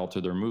shoes that alter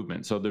their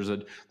movement. So there's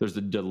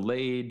a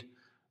delayed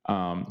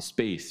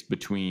space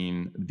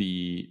between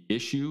the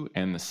issue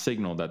and the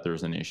signal that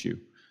there's an issue.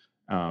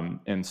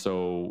 And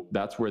so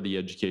that's where the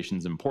education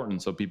is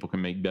important, so people can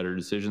make better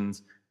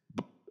decisions,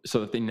 so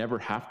that they never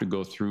have to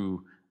go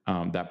through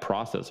that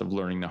process of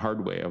learning the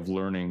hard way, of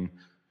learning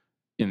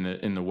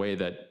in the way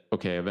that,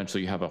 okay,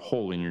 eventually you have a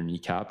hole in your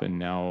kneecap, and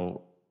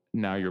now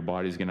your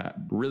body's going to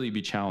really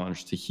be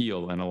challenged to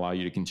heal and allow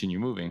you to continue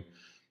moving.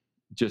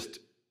 Just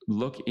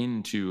look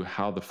into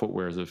how the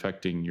footwear is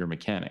affecting your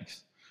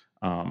mechanics.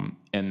 And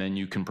then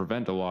you can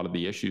prevent a lot of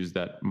the issues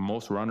that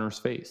most runners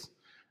face,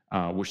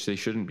 which they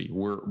shouldn't be.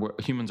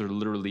 Humans are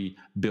literally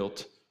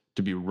built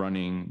to be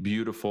running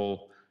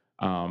beautiful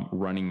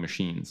running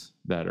machines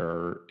that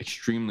are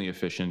extremely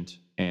efficient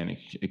and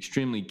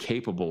extremely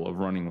capable of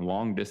running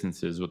long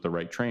distances with the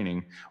right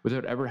training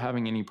without ever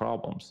having any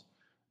problems.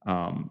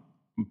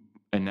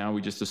 And now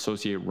we just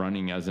associate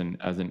running as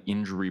an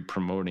injury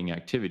promoting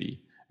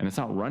activity. And it's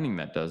not running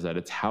that does that,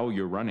 it's how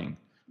you're running.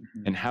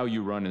 Mm-hmm. And how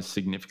you run is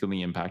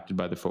significantly impacted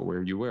by the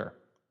footwear you wear.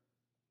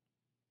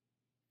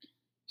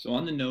 So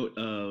on the note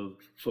of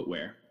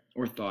footwear,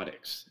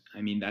 orthotics,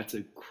 I mean, that's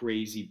a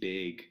crazy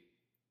big,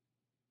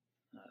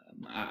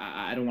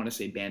 I don't want to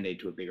say Band-Aid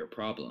to a bigger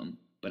problem,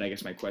 but I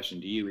guess my question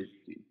to you is,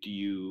 do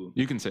you...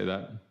 You can say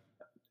that.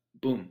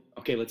 Boom.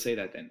 Okay, let's say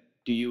that then.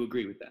 Do you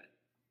agree with that?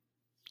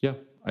 Yeah,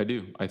 I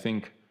do. I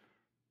think,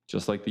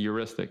 just like the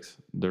heuristics,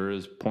 there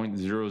is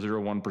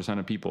 0.001%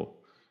 of people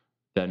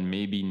that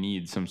maybe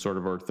need some sort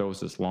of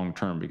orthosis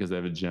long-term because they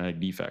have a genetic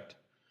defect.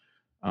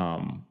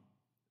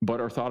 But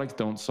orthotics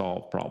don't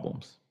solve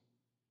problems.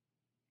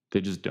 They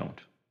just don't.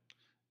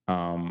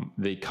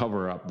 They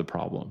cover up the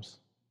problems,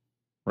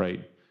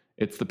 right?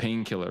 It's the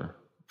painkiller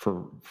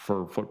for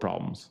foot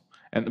problems.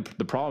 And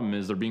the problem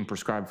is they're being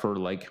prescribed for,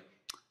 like,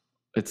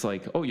 it's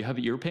like, oh, you have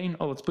ear pain?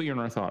 Oh, let's put you on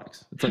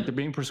orthotics. It's like they're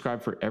being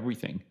prescribed for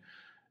everything.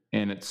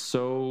 And it's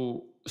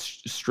so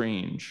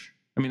strange.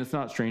 I mean, it's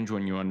not strange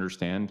when you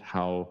understand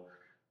how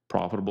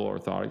profitable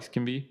orthotics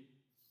can be.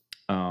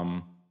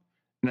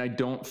 And I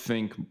don't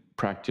think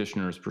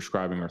practitioners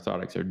prescribing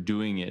orthotics are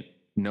doing it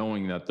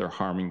knowing that they're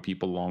harming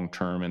people long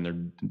term,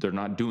 and they're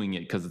not doing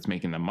it because it's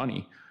making them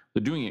money.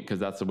 They're doing it because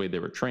that's the way they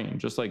were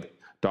trained. Just like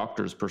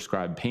doctors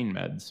prescribe pain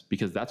meds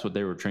because that's what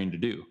they were trained to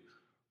do.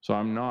 So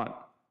I'm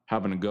not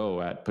having a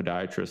go at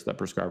podiatrists that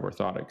prescribe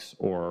orthotics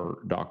or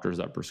doctors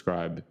that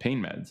prescribe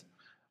pain meds.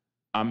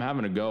 I'm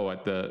having a go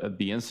at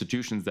the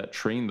institutions that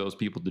train those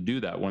people to do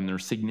that when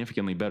there's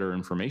significantly better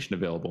information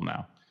available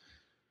now.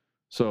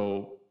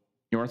 So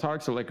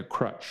orthotics are like a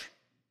crutch.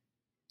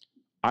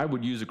 I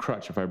would use a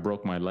crutch if I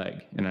broke my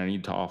leg and I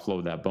need to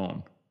offload that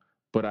bone,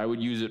 but I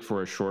would use it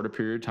for as short a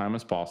period of time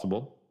as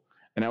possible.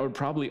 And I would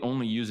probably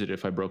only use it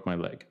if I broke my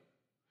leg.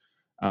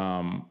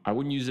 I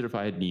wouldn't use it if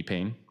I had knee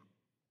pain.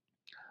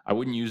 I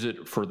wouldn't use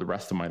it for the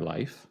rest of my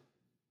life,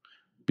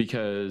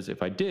 because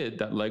if I did,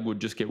 that leg would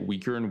just get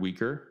weaker and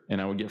weaker,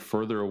 and I would get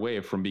further away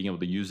from being able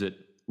to use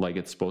it like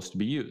it's supposed to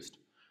be used.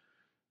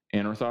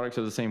 And orthotics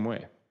are the same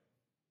way.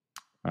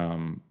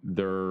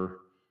 The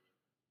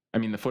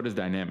foot is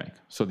dynamic.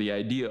 So the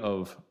idea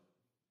of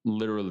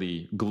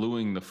literally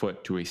gluing the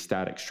foot to a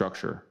static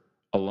structure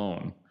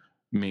alone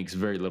makes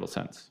very little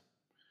sense.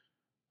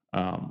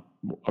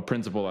 A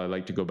principle I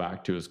like to go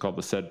back to is called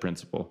the SAID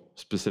principle,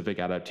 specific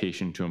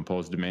adaptation to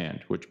imposed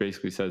demand, which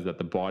basically says that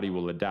the body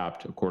will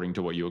adapt according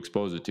to what you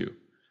expose it to.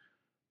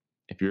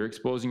 If you're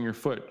exposing your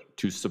foot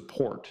to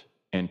support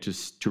and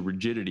to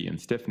rigidity and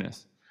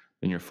stiffness,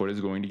 then your foot is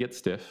going to get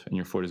stiff and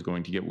your foot is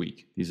going to get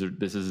weak.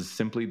 This is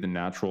simply the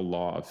natural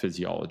law of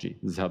physiology.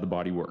 This is how the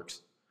body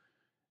works.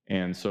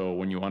 And so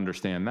when you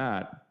understand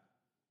that,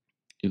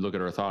 you look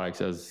at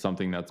orthotics as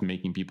something that's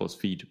making people's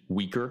feet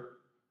weaker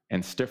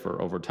and stiffer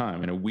over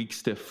time. And a weak,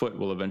 stiff foot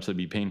will eventually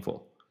be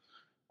painful.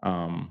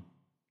 Orthotics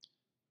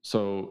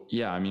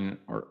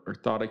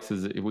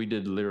is, if we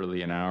did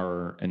literally an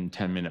hour and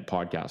 10-minute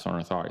podcast on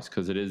orthotics,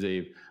 because it is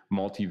a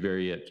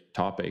multivariate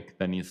topic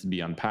that needs to be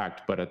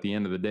unpacked. But at the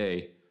end of the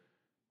day,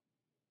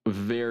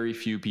 very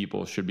few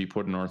people should be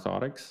put in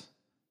orthotics.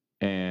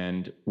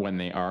 And when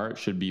they are, it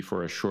should be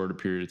for as short a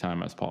period of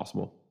time as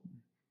possible.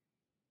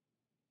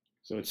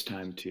 So it's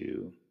time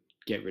to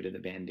get rid of the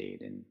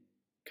Band-Aid and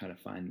kind of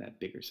find that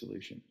bigger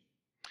solution.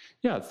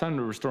 Yeah, it's time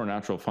to restore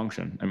natural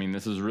function. I mean,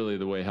 this is really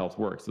the way health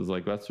works. It's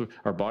like, that's what,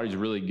 our body's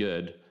really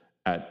good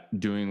at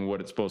doing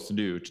what it's supposed to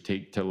do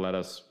to let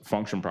us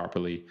function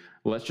properly.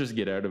 Let's just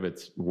get out of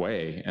its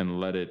way and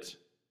let it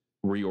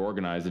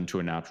reorganize into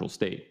a natural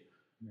state.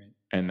 Right.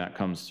 And that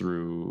comes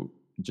through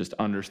just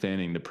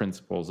understanding the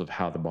principles of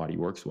how the body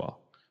works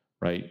well,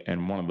 right?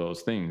 And one of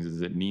those things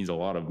is it needs a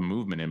lot of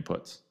movement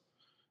inputs.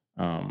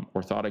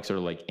 Orthotics are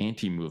like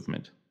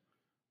anti-movement,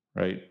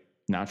 right?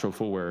 Natural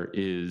footwear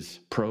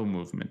is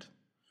pro-movement.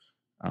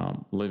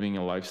 Living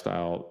a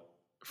lifestyle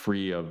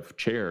free of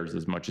chairs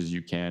as much as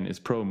you can is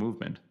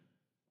pro-movement.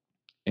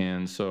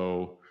 And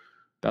so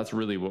that's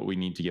really what we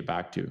need to get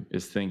back to,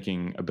 is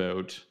thinking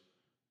about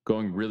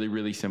going really,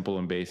 really simple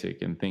and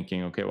basic and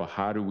thinking, okay, well,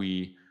 how do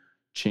we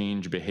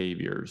change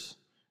behaviors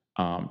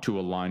to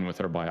align with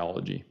our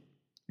biology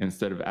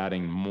instead of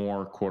adding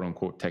more quote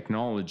unquote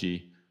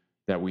technology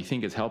that we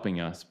think is helping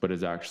us, but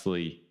is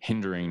actually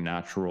hindering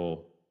naturally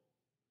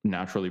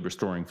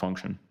restoring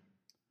function.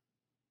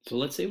 So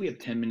let's say we have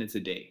 10 minutes a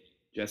day,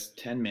 just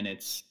 10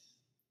 minutes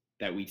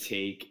that we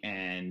take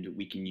and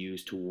we can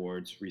use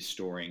towards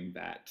restoring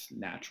that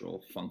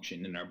natural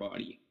function in our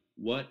body.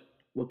 What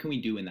can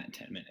we do in that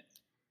 10 minutes?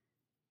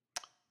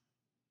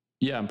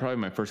 Yeah, and probably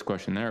my first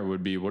question there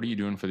would be, what are you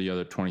doing for the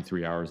other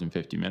 23 hours and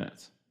 50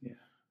 minutes? Yeah.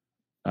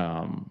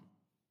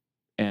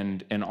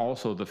 And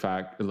also the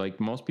fact, like,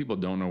 most people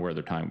don't know where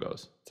their time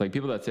goes. It's like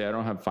people that say, I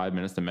don't have 5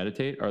 minutes to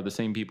meditate are the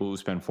same people who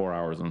spend 4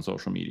 hours on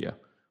social media.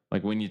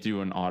 Like, we need to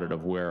do an audit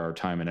of where our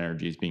time and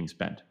energy is being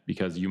spent,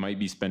 because you might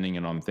be spending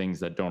it on things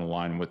that don't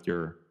align with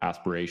your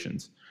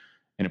aspirations.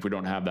 And if we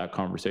don't have that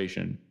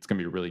conversation, it's going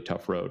to be a really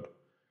tough road.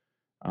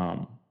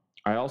 I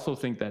also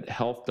think that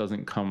health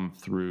doesn't come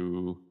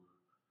through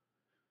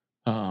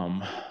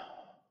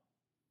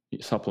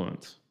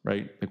supplements,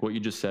 right? Like what you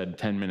just said,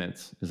 10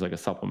 minutes is like a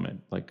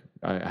supplement. Like,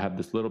 I have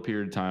this little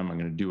period of time, I'm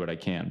going to do what I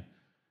can.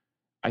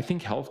 I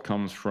think health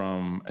comes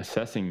from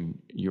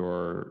assessing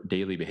your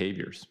daily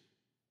behaviors,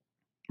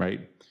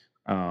 right?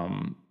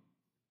 And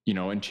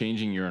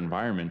changing your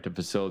environment to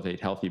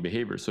facilitate healthy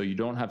behavior. So you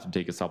don't have to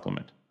take a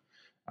supplement.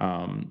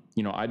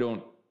 I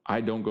don't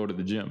go to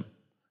the gym,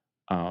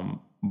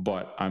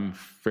 but I'm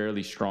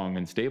fairly strong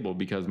and stable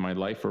because my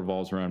life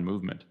revolves around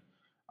movement.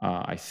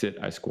 I sit,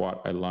 I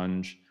squat, I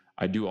lunge,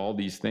 I do all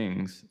these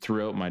things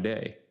throughout my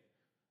day.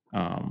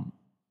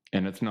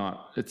 And it's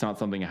not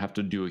something I have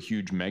to do a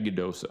huge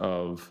megadose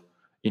of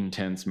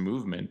intense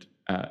movement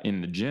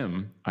in the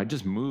gym. I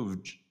just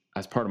moved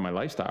as part of my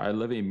lifestyle. I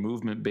live a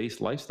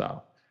movement-based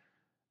lifestyle.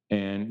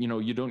 And,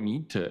 you don't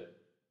need to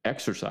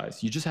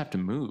exercise. You just have to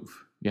move.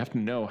 You have to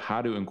know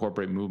how to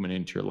incorporate movement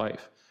into your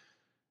life.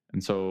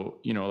 And so,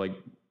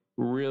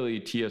 really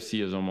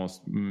TFC is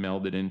almost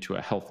melded into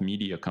a health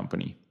media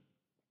company.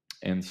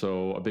 And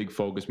so a big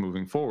focus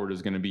moving forward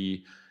is going to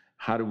be,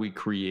 how do we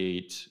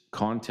create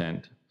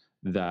content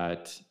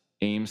that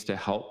aims to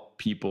help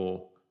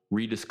people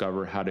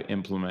rediscover how to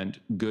implement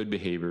good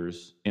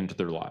behaviors into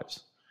their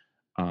lives,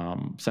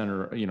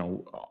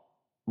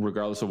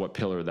 regardless of what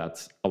pillar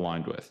that's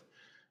aligned with.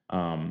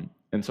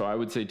 And so I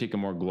would say take a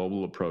more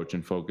global approach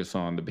and focus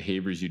on the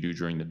behaviors you do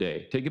during the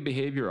day. Take a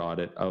behavior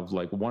audit of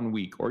like 1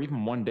 week or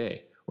even 1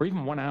 day or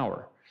even 1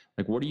 hour.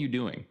 Like, what are you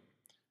doing?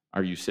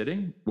 Are you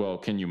sitting? Well,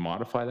 can you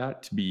modify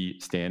that to be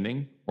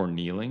standing or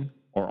kneeling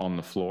or on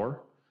the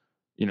floor?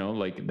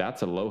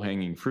 That's a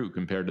low-hanging fruit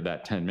compared to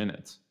that 10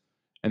 minutes.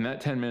 And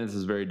that 10 minutes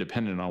is very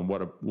dependent on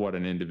what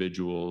an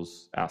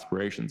individual's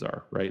aspirations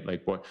are, right?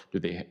 Like, what do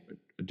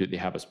they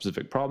have a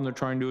specific problem they're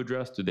trying to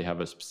address? Do they have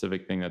a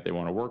specific thing that they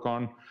want to work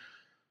on?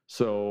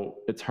 So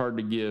it's hard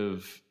to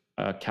give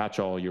a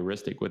catch-all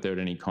heuristic without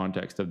any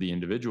context of the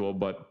individual,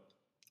 but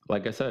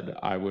like I said,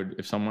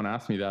 if someone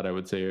asked me that, I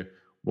would say,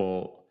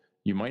 well,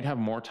 you might have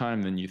more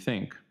time than you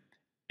think.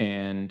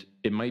 And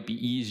it might be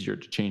easier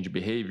to change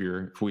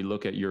behavior if we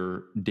look at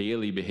your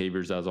daily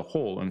behaviors as a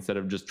whole, instead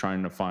of just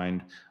trying to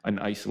find an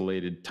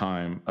isolated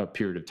time, a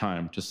period of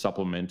time to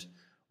supplement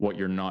what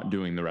you're not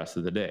doing the rest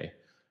of the day.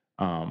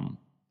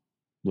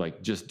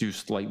 Like just do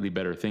slightly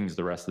better things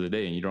the rest of the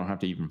day, and you don't have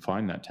to even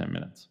find that 10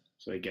 minutes.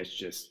 So I guess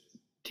just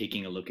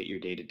taking a look at your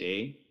day to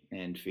day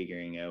and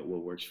figuring out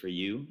what works for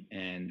you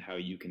and how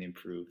you can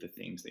improve the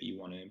things that you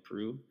want to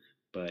improve.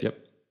 But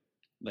Yep.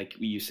 like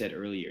you said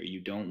earlier, you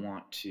don't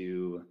want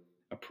to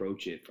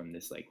approach it from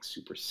this like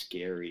super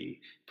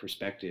scary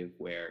perspective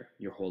where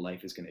your whole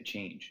life is going to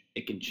change.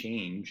 It can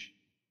change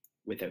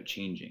without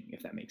changing,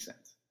 if that makes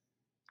sense.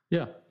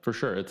 Yeah, for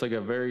sure. It's like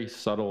a very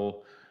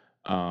subtle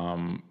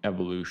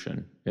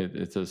evolution.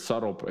 It's a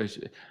subtle.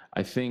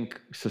 I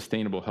think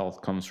sustainable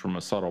health comes from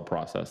a subtle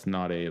process,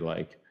 not a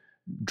like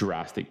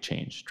drastic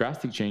change.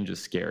 Drastic change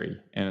is scary,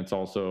 and it's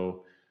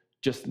also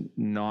just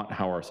not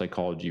how our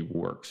psychology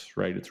works,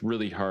 right? It's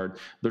really hard.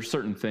 There's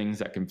certain things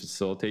that can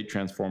facilitate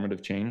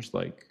transformative change,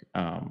 like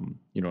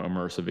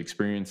immersive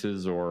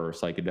experiences or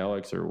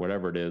psychedelics or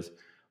whatever it is.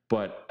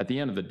 But at the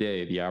end of the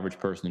day, the average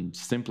person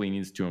simply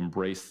needs to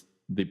embrace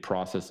the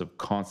process of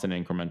constant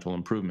incremental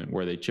improvement,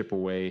 where they chip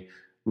away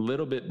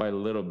little bit by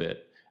little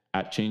bit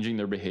at changing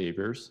their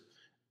behaviors,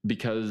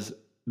 because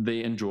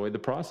they enjoy the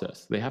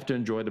process. They have to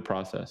enjoy the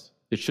process.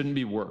 It shouldn't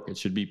be work. It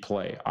should be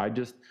play. I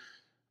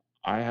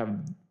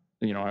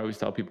always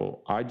tell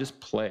people, I just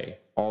play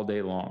all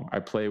day long.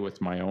 I play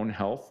with my own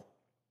health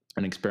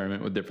and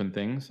experiment with different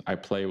things. I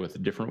play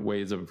with different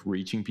ways of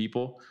reaching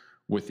people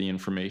with the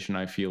information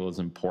I feel is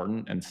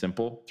important and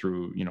simple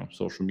through,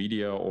 social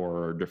media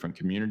or different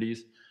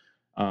communities.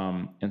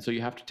 And so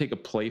you have to take a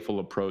playful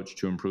approach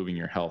to improving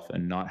your health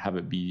and not have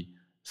it be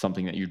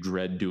something that you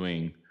dread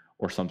doing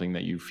or something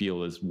that you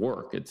feel is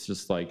work. It's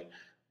just like,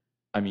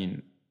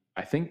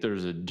 I think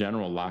there's a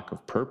general lack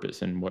of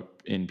purpose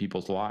in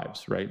people's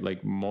lives, right?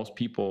 Like most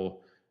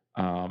people,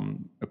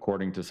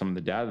 according to some of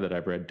the data that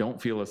I've read,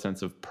 don't feel a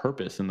sense of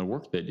purpose in the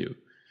work they do.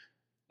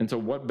 And so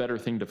what better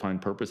thing to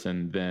find purpose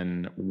in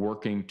than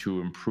working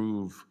to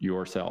improve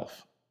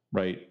yourself,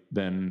 right?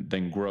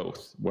 Than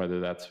growth, whether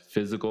that's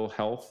physical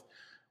health,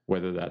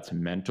 whether that's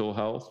mental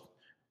health,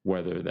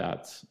 whether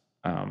that's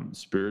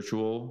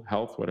spiritual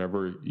health,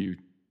 whatever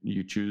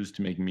you choose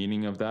to make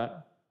meaning of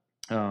that.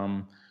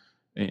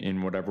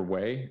 In whatever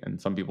way. And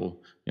some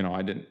people,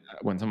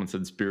 when someone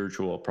said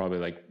spiritual, probably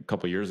like a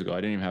couple of years ago, I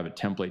didn't even have a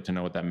template to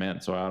know what that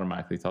meant. So I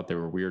automatically thought they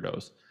were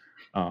weirdos.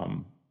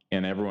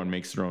 And everyone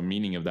makes their own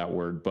meaning of that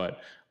word.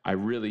 But I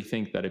really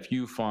think that if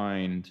you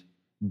find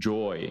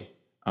joy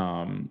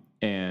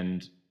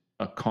and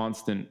a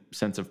constant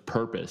sense of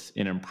purpose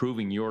in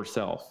improving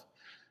yourself,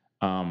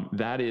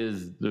 that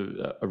is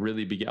a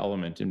really big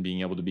element in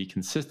being able to be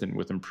consistent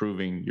with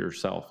improving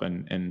yourself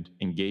and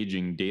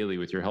engaging daily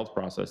with your health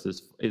process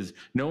is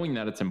knowing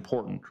that it's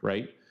important,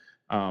 right?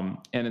 And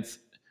it's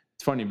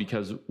funny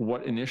because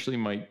what initially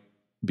might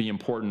be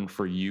important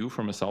for you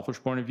from a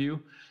selfish point of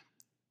view,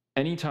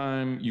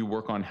 anytime you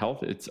work on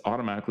health, it's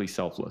automatically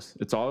selfless.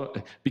 It's all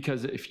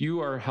because if you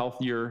are a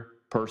healthier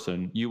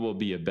person, you will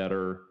be a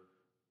better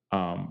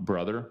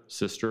brother,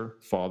 sister,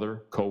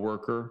 father,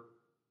 coworker,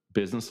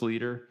 business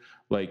leader.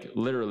 Like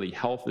literally,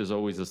 health is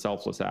always a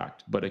selfless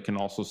act, but it can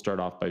also start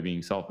off by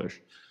being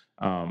selfish.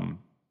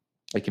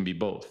 It can be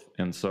both.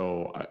 And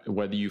so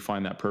whether you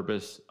find that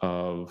purpose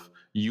of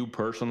you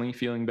personally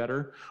feeling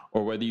better,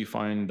 or whether you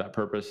find that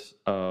purpose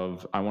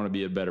of, I want to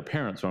be a better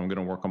parent, so I'm going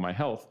to work on my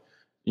health,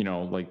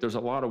 there's a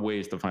lot of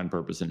ways to find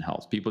purpose in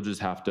health. People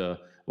just have to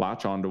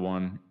latch onto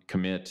one,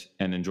 commit,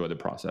 and enjoy the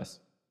process.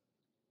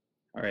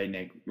 All right,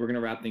 Nick, we're going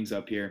to wrap things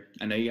up here.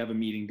 I know you have a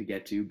meeting to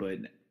get to, but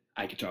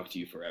I could talk to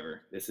you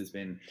forever. This has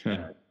been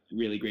a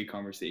really great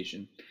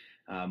conversation.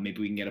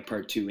 Maybe we can get a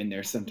part 2 in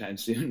there sometime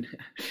soon.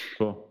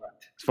 Cool.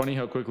 It's funny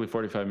how quickly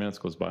 45 minutes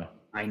goes by.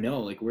 I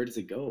know, like where does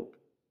it go?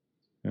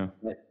 Yeah.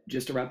 But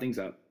just to wrap things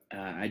up,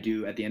 I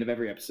do at the end of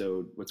every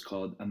episode what's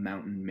called a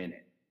mountain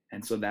minute.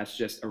 And so that's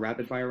just a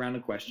rapid fire round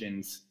of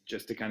questions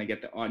just to kind of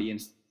get the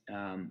audience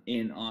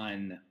in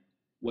on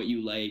what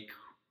you like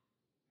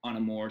on a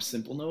more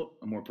simple note,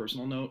 a more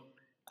personal note.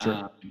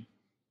 Sure.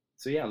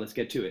 So yeah, let's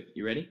get to it.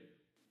 You ready?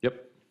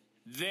 Yep.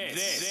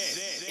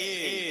 This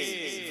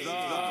is the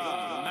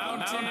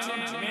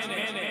Mountain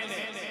Minute.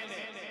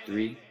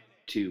 3,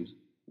 2,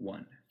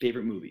 1.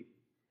 Favorite movie?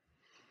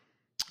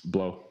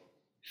 Blow.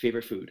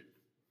 Favorite food?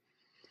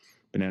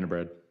 Banana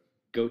bread.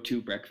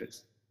 Go-to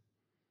breakfast?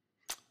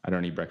 I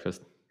don't eat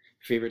breakfast.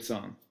 Favorite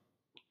song?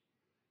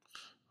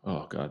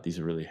 Oh God, these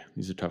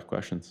are tough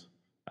questions.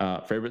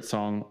 Favorite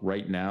song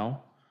right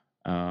now?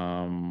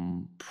 I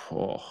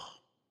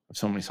have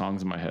so many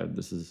songs in my head.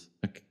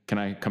 Can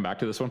I come back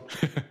to this one?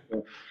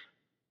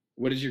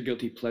 What is your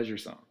guilty pleasure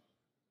song?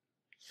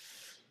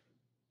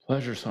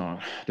 Pleasure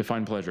song.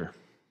 Define pleasure.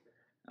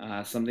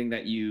 Something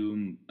that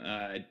you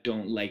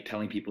don't like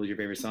telling people is your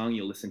favorite song.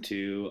 You'll listen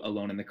to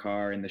alone in the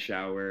car, in the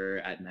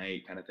shower, at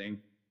night, kind of thing.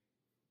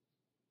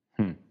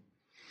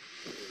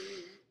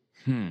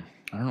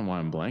 I don't know why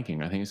I'm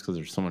blanking. I think it's because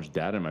there's so much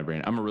data in my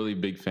brain. I'm a really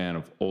big fan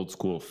of old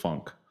school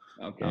funk.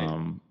 Okay.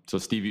 So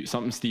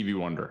Stevie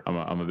Wonder,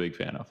 I'm a big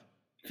fan of.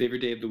 Favorite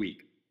day of the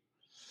week?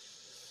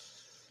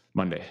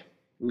 Monday.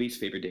 Least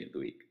favorite day of the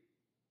week?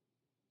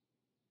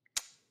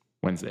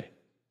 Wednesday.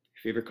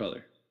 Favorite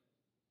color?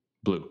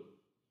 Blue.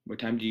 What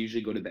time do you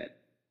usually go to bed?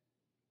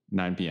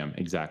 9 p.m.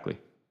 exactly.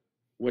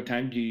 What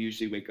time do you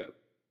usually wake up?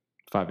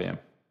 5 a.m.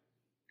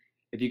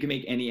 If you could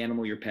make any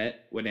animal your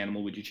pet, what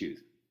animal would you choose?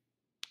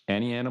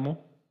 Any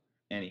animal?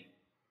 Any.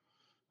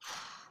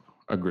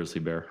 A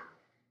grizzly bear.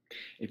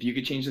 If you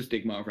could change the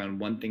stigma around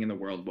one thing in the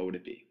world, what would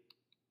it be?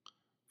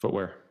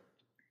 Footwear.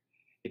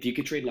 If you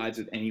could trade lives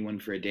with anyone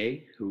for a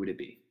day, who would it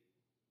be?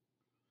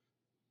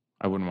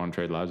 I wouldn't want to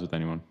trade lives with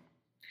anyone.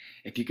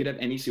 If you could have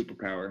any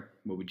superpower,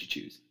 what would you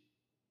choose?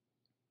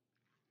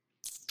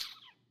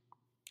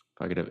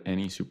 If I could have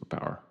any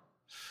superpower.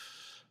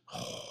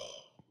 Oh,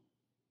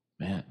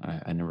 man,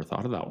 I never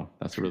thought of that one.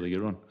 That's a really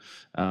good one.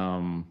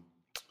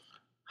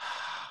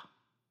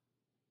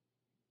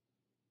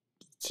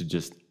 To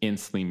just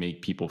instantly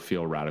make people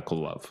feel radical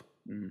love.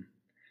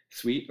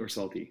 Sweet or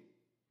salty?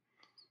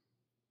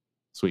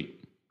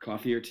 Sweet.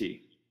 Coffee or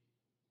tea?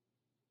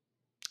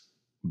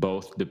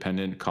 Both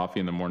dependent. Coffee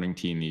in the morning,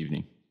 tea in the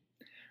evening.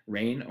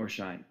 Rain or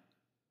shine?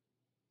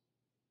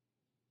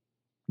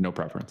 No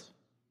preference.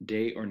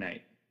 Day or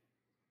night?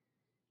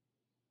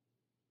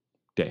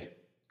 Day.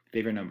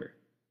 Favorite number?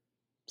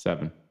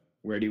 7.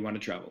 Where do you want to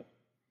travel?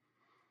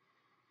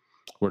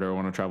 Where do I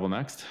want to travel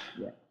next?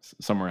 Yeah.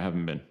 Somewhere I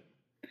haven't been.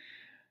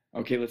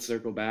 Okay, let's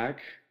circle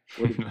back.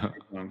 What is your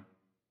favorite song?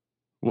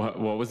 What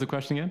was the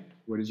question again?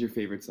 What is your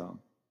favorite song?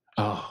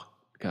 Oh,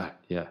 God,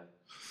 yeah.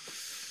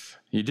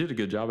 You did a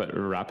good job at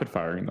rapid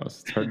firing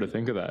those. It's hard to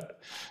think of that.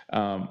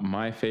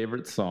 My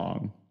favorite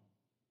song,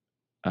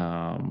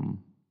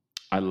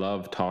 I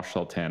love Tosh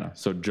Sultana.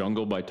 So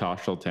Jungle by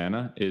Tosh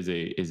Sultana is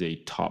a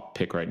top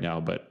pick right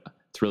now, but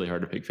it's really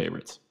hard to pick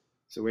favorites.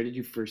 So where did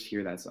you first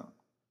hear that song?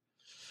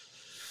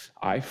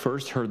 I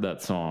first heard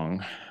that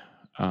song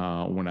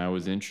when I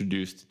was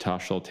introduced to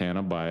Tosh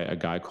Sultana by a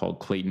guy called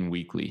Clayton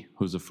Weekly,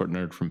 who's a foot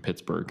nerd from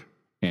Pittsburgh.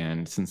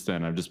 And since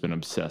then, I've just been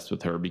obsessed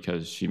with her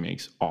because she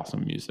makes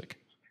awesome music.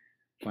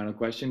 Final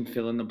question,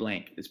 fill in the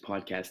blank. This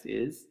podcast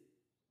is?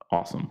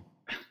 Awesome.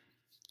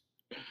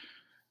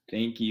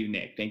 Thank you,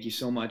 Nick. Thank you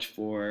so much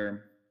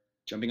for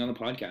jumping on the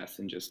podcast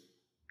and just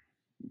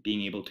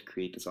being able to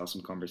create this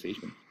awesome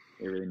conversation.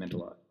 It really meant a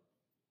lot.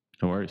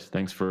 No worries.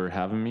 Thanks for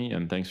having me,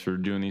 and thanks for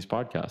doing these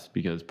podcasts,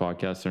 because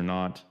podcasts are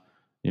not,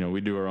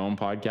 we do our own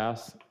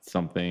podcasts. It's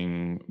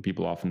something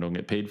people often don't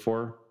get paid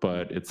for,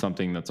 but it's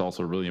something that's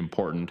also really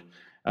important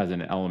as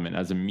an element,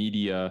 as a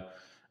media,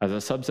 as a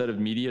subset of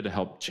media to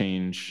help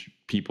change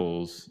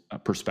people's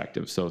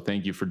perspective. So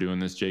thank you for doing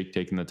this, Jake,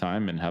 taking the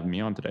time and having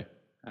me on today.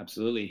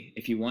 Absolutely.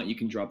 If you want, you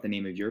can drop the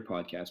name of your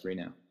podcast right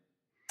now.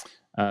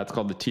 It's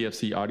called the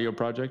TFC Audio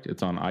Project.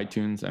 It's on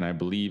iTunes and I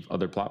believe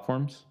other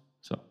platforms.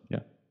 So, yeah.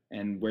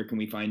 And where can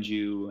we find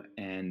you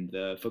and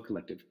the Foot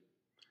Collective?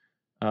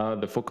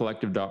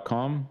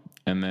 Thefootcollective.com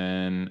and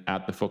then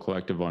at The Foot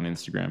Collective on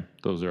Instagram.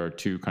 Those are our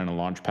two kind of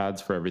launch pads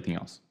for everything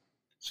else.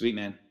 Sweet,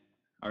 man.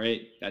 All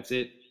right. That's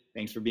it.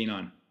 Thanks for being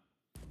on.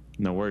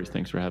 No worries.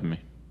 Thanks for having me.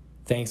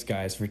 Thanks,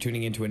 guys, for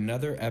tuning into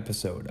another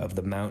episode of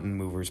the Mountain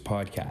Movers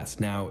podcast.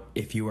 Now,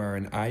 if you are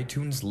an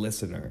iTunes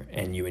listener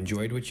and you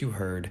enjoyed what you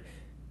heard,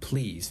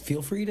 please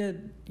feel free to,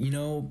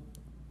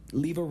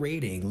 leave a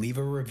rating, leave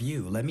a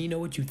review. Let me know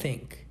what you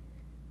think.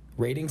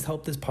 Ratings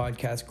help this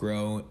podcast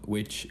grow,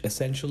 which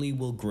essentially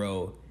will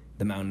grow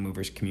the Mountain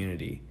Movers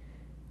community.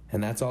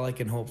 And that's all I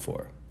can hope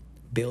for.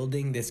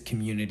 Building this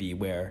community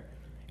where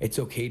it's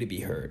okay to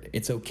be heard.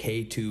 It's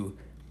okay to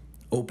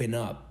open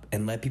up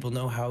and let people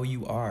know how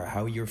you are,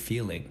 how you're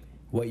feeling,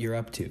 what you're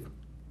up to.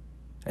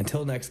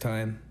 Until next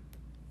time,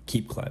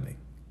 keep climbing.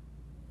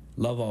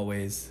 Love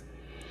always,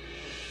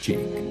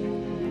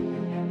 Jake.